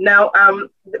 Now,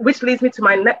 which leads me to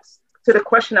to the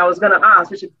question I was going to ask,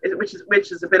 which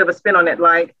is a bit of a spin on it.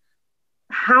 Like,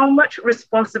 how much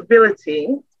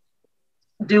responsibility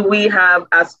do we have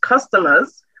as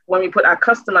customers when we put our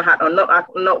customer hat on,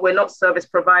 we're not service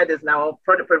providers now or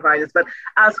product providers, but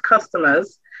as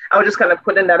customers, I was just kind of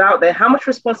putting that out there. How much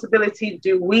responsibility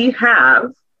do we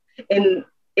have in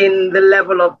the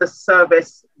level of the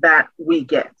service that we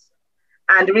get?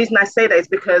 And the reason I say that is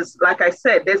because, like I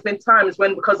said, there's been times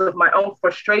when, because of my own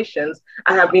frustrations,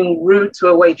 I have been rude to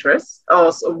a waitress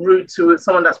or rude to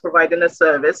someone that's providing a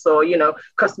service, or, you know,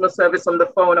 customer service on the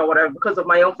phone or whatever, because of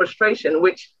my own frustration,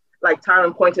 which, like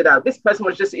Tyron pointed out, this person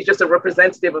is just a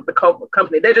representative of the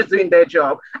company. They're just doing their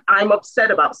job. I'm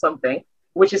upset about something,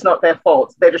 which is not their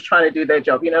fault. They're just trying to do their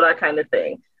job, you know, that kind of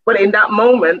thing. But in that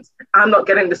moment, I'm not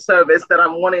getting the service that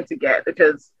I'm wanting to get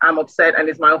because I'm upset and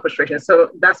it's my own frustration.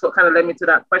 So that's what kind of led me to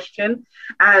that question.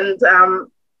 And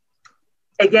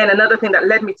again, another thing that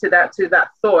led me to that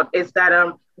thought is that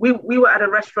we were at a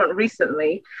restaurant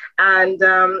recently, and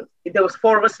there was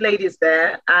 4 of us ladies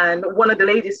there. And one of the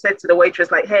ladies said to the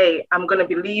waitress, like, hey, I'm going to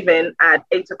be leaving at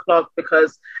 8 o'clock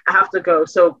because I have to go.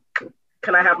 So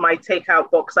can I have my takeout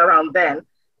box around then?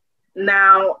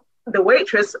 Now, the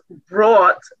waitress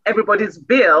brought everybody's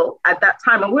bill at that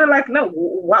time. And we're like, no,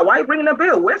 why are you bringing a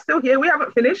bill? We're still here. We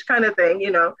haven't finished, kind of thing,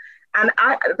 you know. And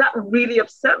that really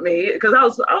upset me, because I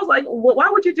was like, well, why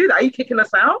would you do that? Are you kicking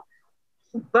us out?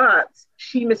 But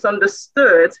she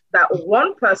misunderstood that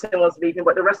one person was leaving,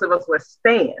 but the rest of us were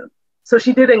staying. So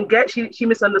she she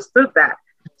misunderstood that.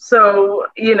 So,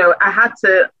 you know, I had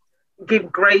to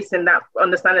give grace in that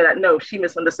understanding that, no, she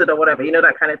misunderstood or whatever, you know,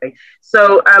 that kind of thing.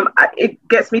 So it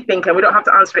gets me thinking, we don't have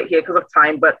to answer it here because of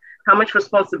time, but how much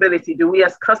responsibility do we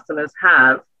as customers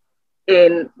have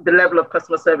in the level of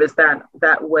customer service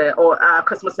that we're, or our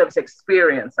customer service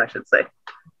experience, I should say?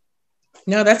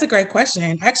 No, that's a great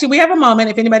question. Actually, we have a moment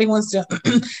if anybody wants to.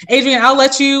 Adrian, I'll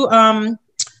let you, I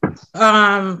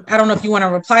don't know if you want to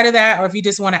reply to that or if you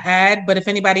just want to add, but if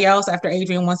anybody else after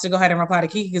Adrian wants to go ahead and reply to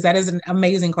Kiki, because that is an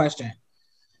amazing question.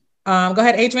 Go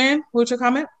ahead, Adrian, what's your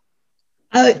comment?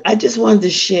 I just wanted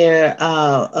to share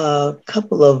a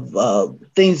couple of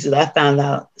things that I found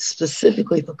out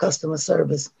specifically for customer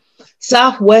service.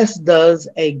 Southwest does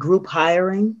a group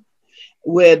hiring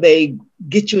where they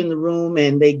get you in the room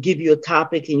and they give you a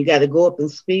topic and you got to go up and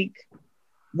speak.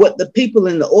 What the people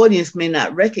in the audience may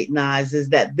not recognize is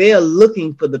that they're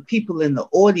looking for the people in the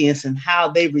audience and how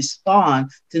they respond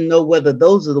to know whether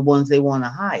those are the ones they want to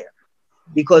hire.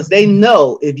 Because they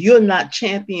know if you're not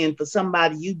championing for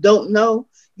somebody you don't know,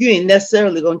 you ain't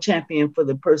necessarily going to champion for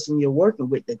the person you're working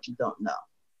with that you don't know.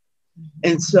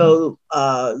 And so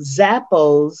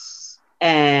Zappos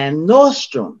and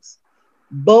Nordstrom's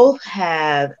both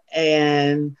have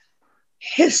an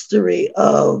history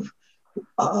of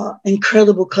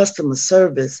incredible customer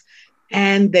service,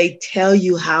 and they tell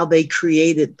you how they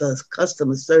created the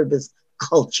customer service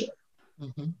culture.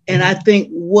 Mm-hmm. And I think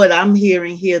what I'm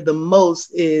hearing here the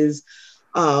most is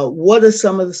what are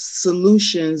some of the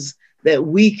solutions that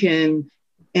we can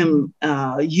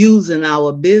use in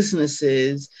our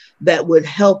businesses that would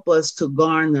help us to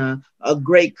garner a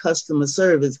great customer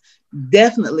service.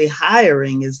 Definitely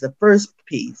hiring is the first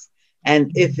piece.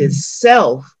 And if it's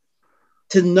self,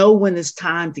 to know when it's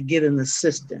time to get an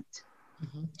assistant.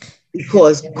 Mm-hmm.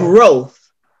 Because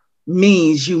growth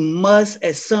means you must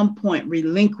at some point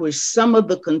relinquish some of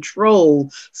the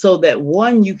control so that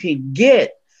one, you can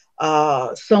get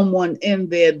someone in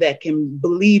there that can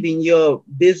believe in your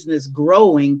business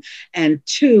growing, and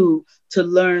two, to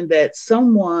learn that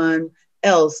someone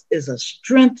else is a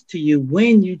strength to you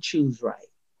when you choose right.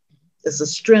 It's a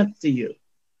strength to you,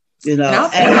 you know.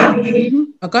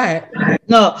 Go ahead.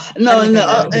 No.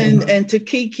 And to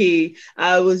Kiki,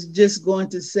 I was just going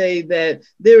to say that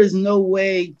there is no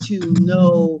way to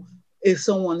know if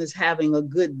someone is having a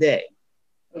good day.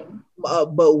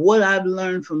 But what I've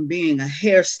learned from being a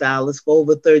hairstylist for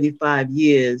over 35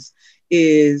 years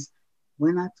is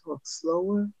when I talk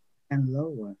slower and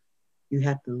lower, you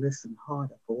have to listen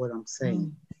harder for what I'm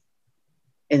saying.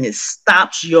 And it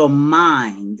stops your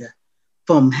mind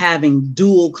from having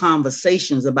dual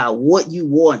conversations about what you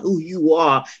want, who you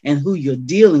are, and who you're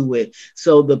dealing with.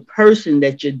 So the person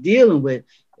that you're dealing with,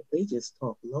 if they just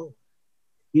talk low,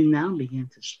 you now begin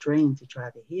to strain to try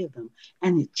to hear them.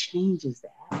 And it changes the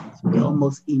atmosphere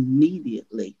almost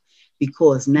immediately,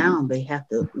 because now they have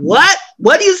to, what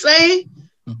are you saying?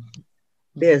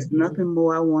 There's nothing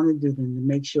more I want to do than to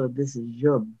make sure this is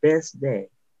your best day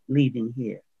leaving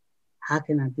here. How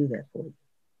can I do that for you?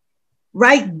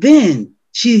 Right then,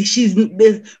 she's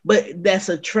this, but that's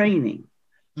a training.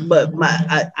 But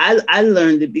I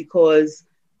learned it because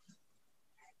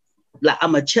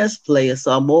I'm a chess player,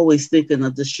 so I'm always thinking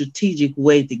of the strategic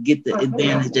way to get the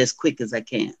advantage as quick as I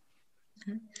can.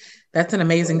 That's an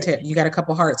amazing tip. You got a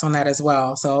couple hearts on that as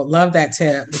well. So love that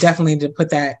tip. Definitely to put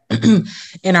that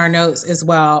in our notes as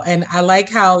well. And I like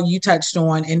how you touched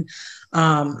on, and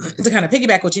to kind of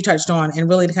piggyback what you touched on and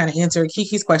really to kind of answer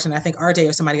Kiki's question. I think RJ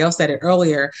or somebody else said it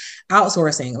earlier,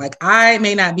 outsourcing. Like, I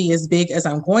may not be as big as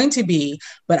I'm going to be,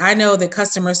 but I know that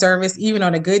customer service, even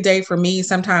on a good day for me,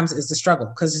 sometimes is a struggle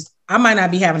because I might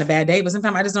not be having a bad day, but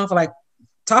sometimes I just don't feel like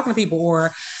talking to people,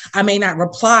 or I may not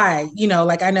reply.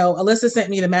 Like, I know Alyssa sent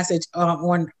me the message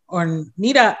on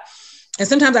Meetup, and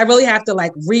sometimes I really have to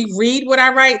like reread what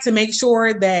I write to make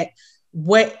sure that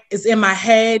what is in my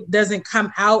head doesn't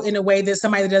come out in a way that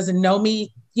somebody that doesn't know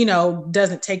me,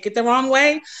 doesn't take it the wrong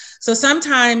way. So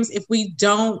sometimes if we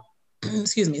don't,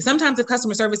 sometimes if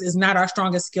customer service is not our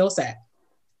strongest skill set,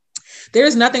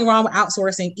 there's nothing wrong with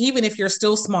outsourcing, even if you're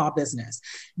still small business.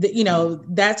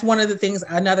 That's one of the things,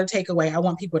 another takeaway I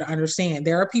want people to understand.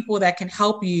 There are people that can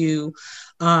help you,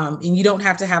 and you don't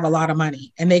have to have a lot of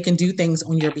money, and they can do things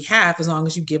on your behalf as long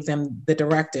as you give them the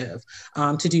directive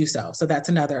to do so. So that's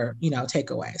another,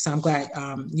 takeaway. So I'm glad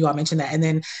you all mentioned that. And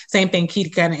then same thing, Keith,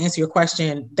 to kind of answer your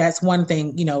question, that's one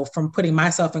thing, from putting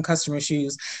myself in customer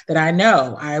shoes that I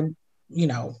know I,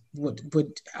 would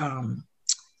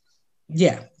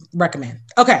recommend.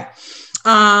 Okay.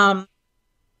 Thank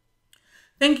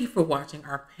you for watching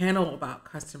our panel about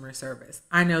customer service.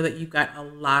 I know that you got a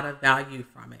lot of value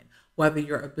from it, whether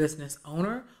you're a business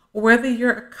owner or whether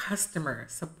you're a customer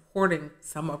supporting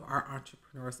some of our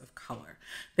entrepreneurs of color.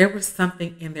 There was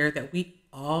something in there that we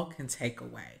all can take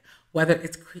away, whether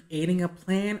it's creating a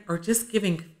plan or just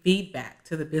giving feedback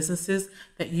to the businesses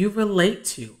that you relate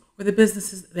to or the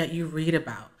businesses that you read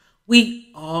about.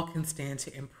 We all can stand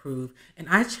to improve, and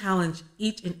I challenge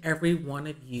each and every one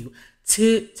of you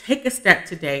to take a step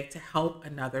today to help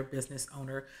another business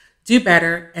owner do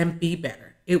better and be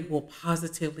better. It will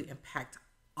positively impact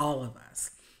all of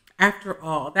us. After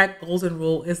all, that golden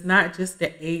rule is not just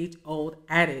the age-old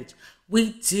adage.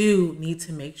 We do need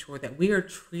to make sure that we are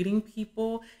treating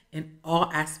people in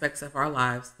all aspects of our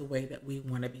lives the way that we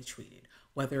want to be treated,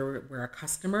 whether we're a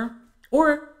customer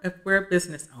or if we're a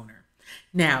business owner.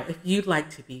 Now, if you'd like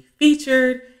to be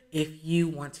featured, if you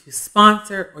want to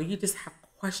sponsor, or you just have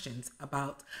questions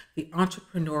about the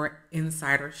Entrepreneur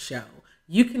Insider Show,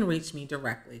 you can reach me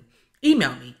directly.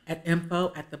 Email me at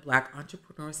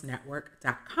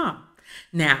info@theblackentrepreneursnetwork.com.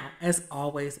 Now, as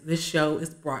always, this show is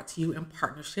brought to you in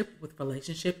partnership with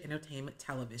Relationship Entertainment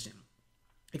Television.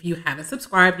 If you haven't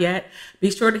subscribed yet, be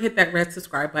sure to hit that red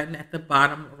subscribe button at the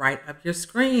bottom right of your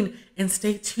screen and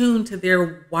stay tuned to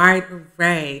their wide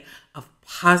array of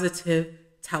positive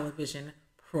television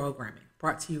programming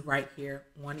brought to you right here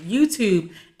on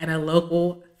YouTube and a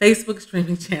local Facebook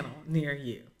streaming channel near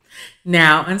you.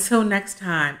 Now, until next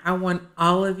time, I want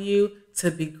all of you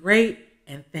to be great,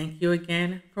 and thank you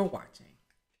again for watching.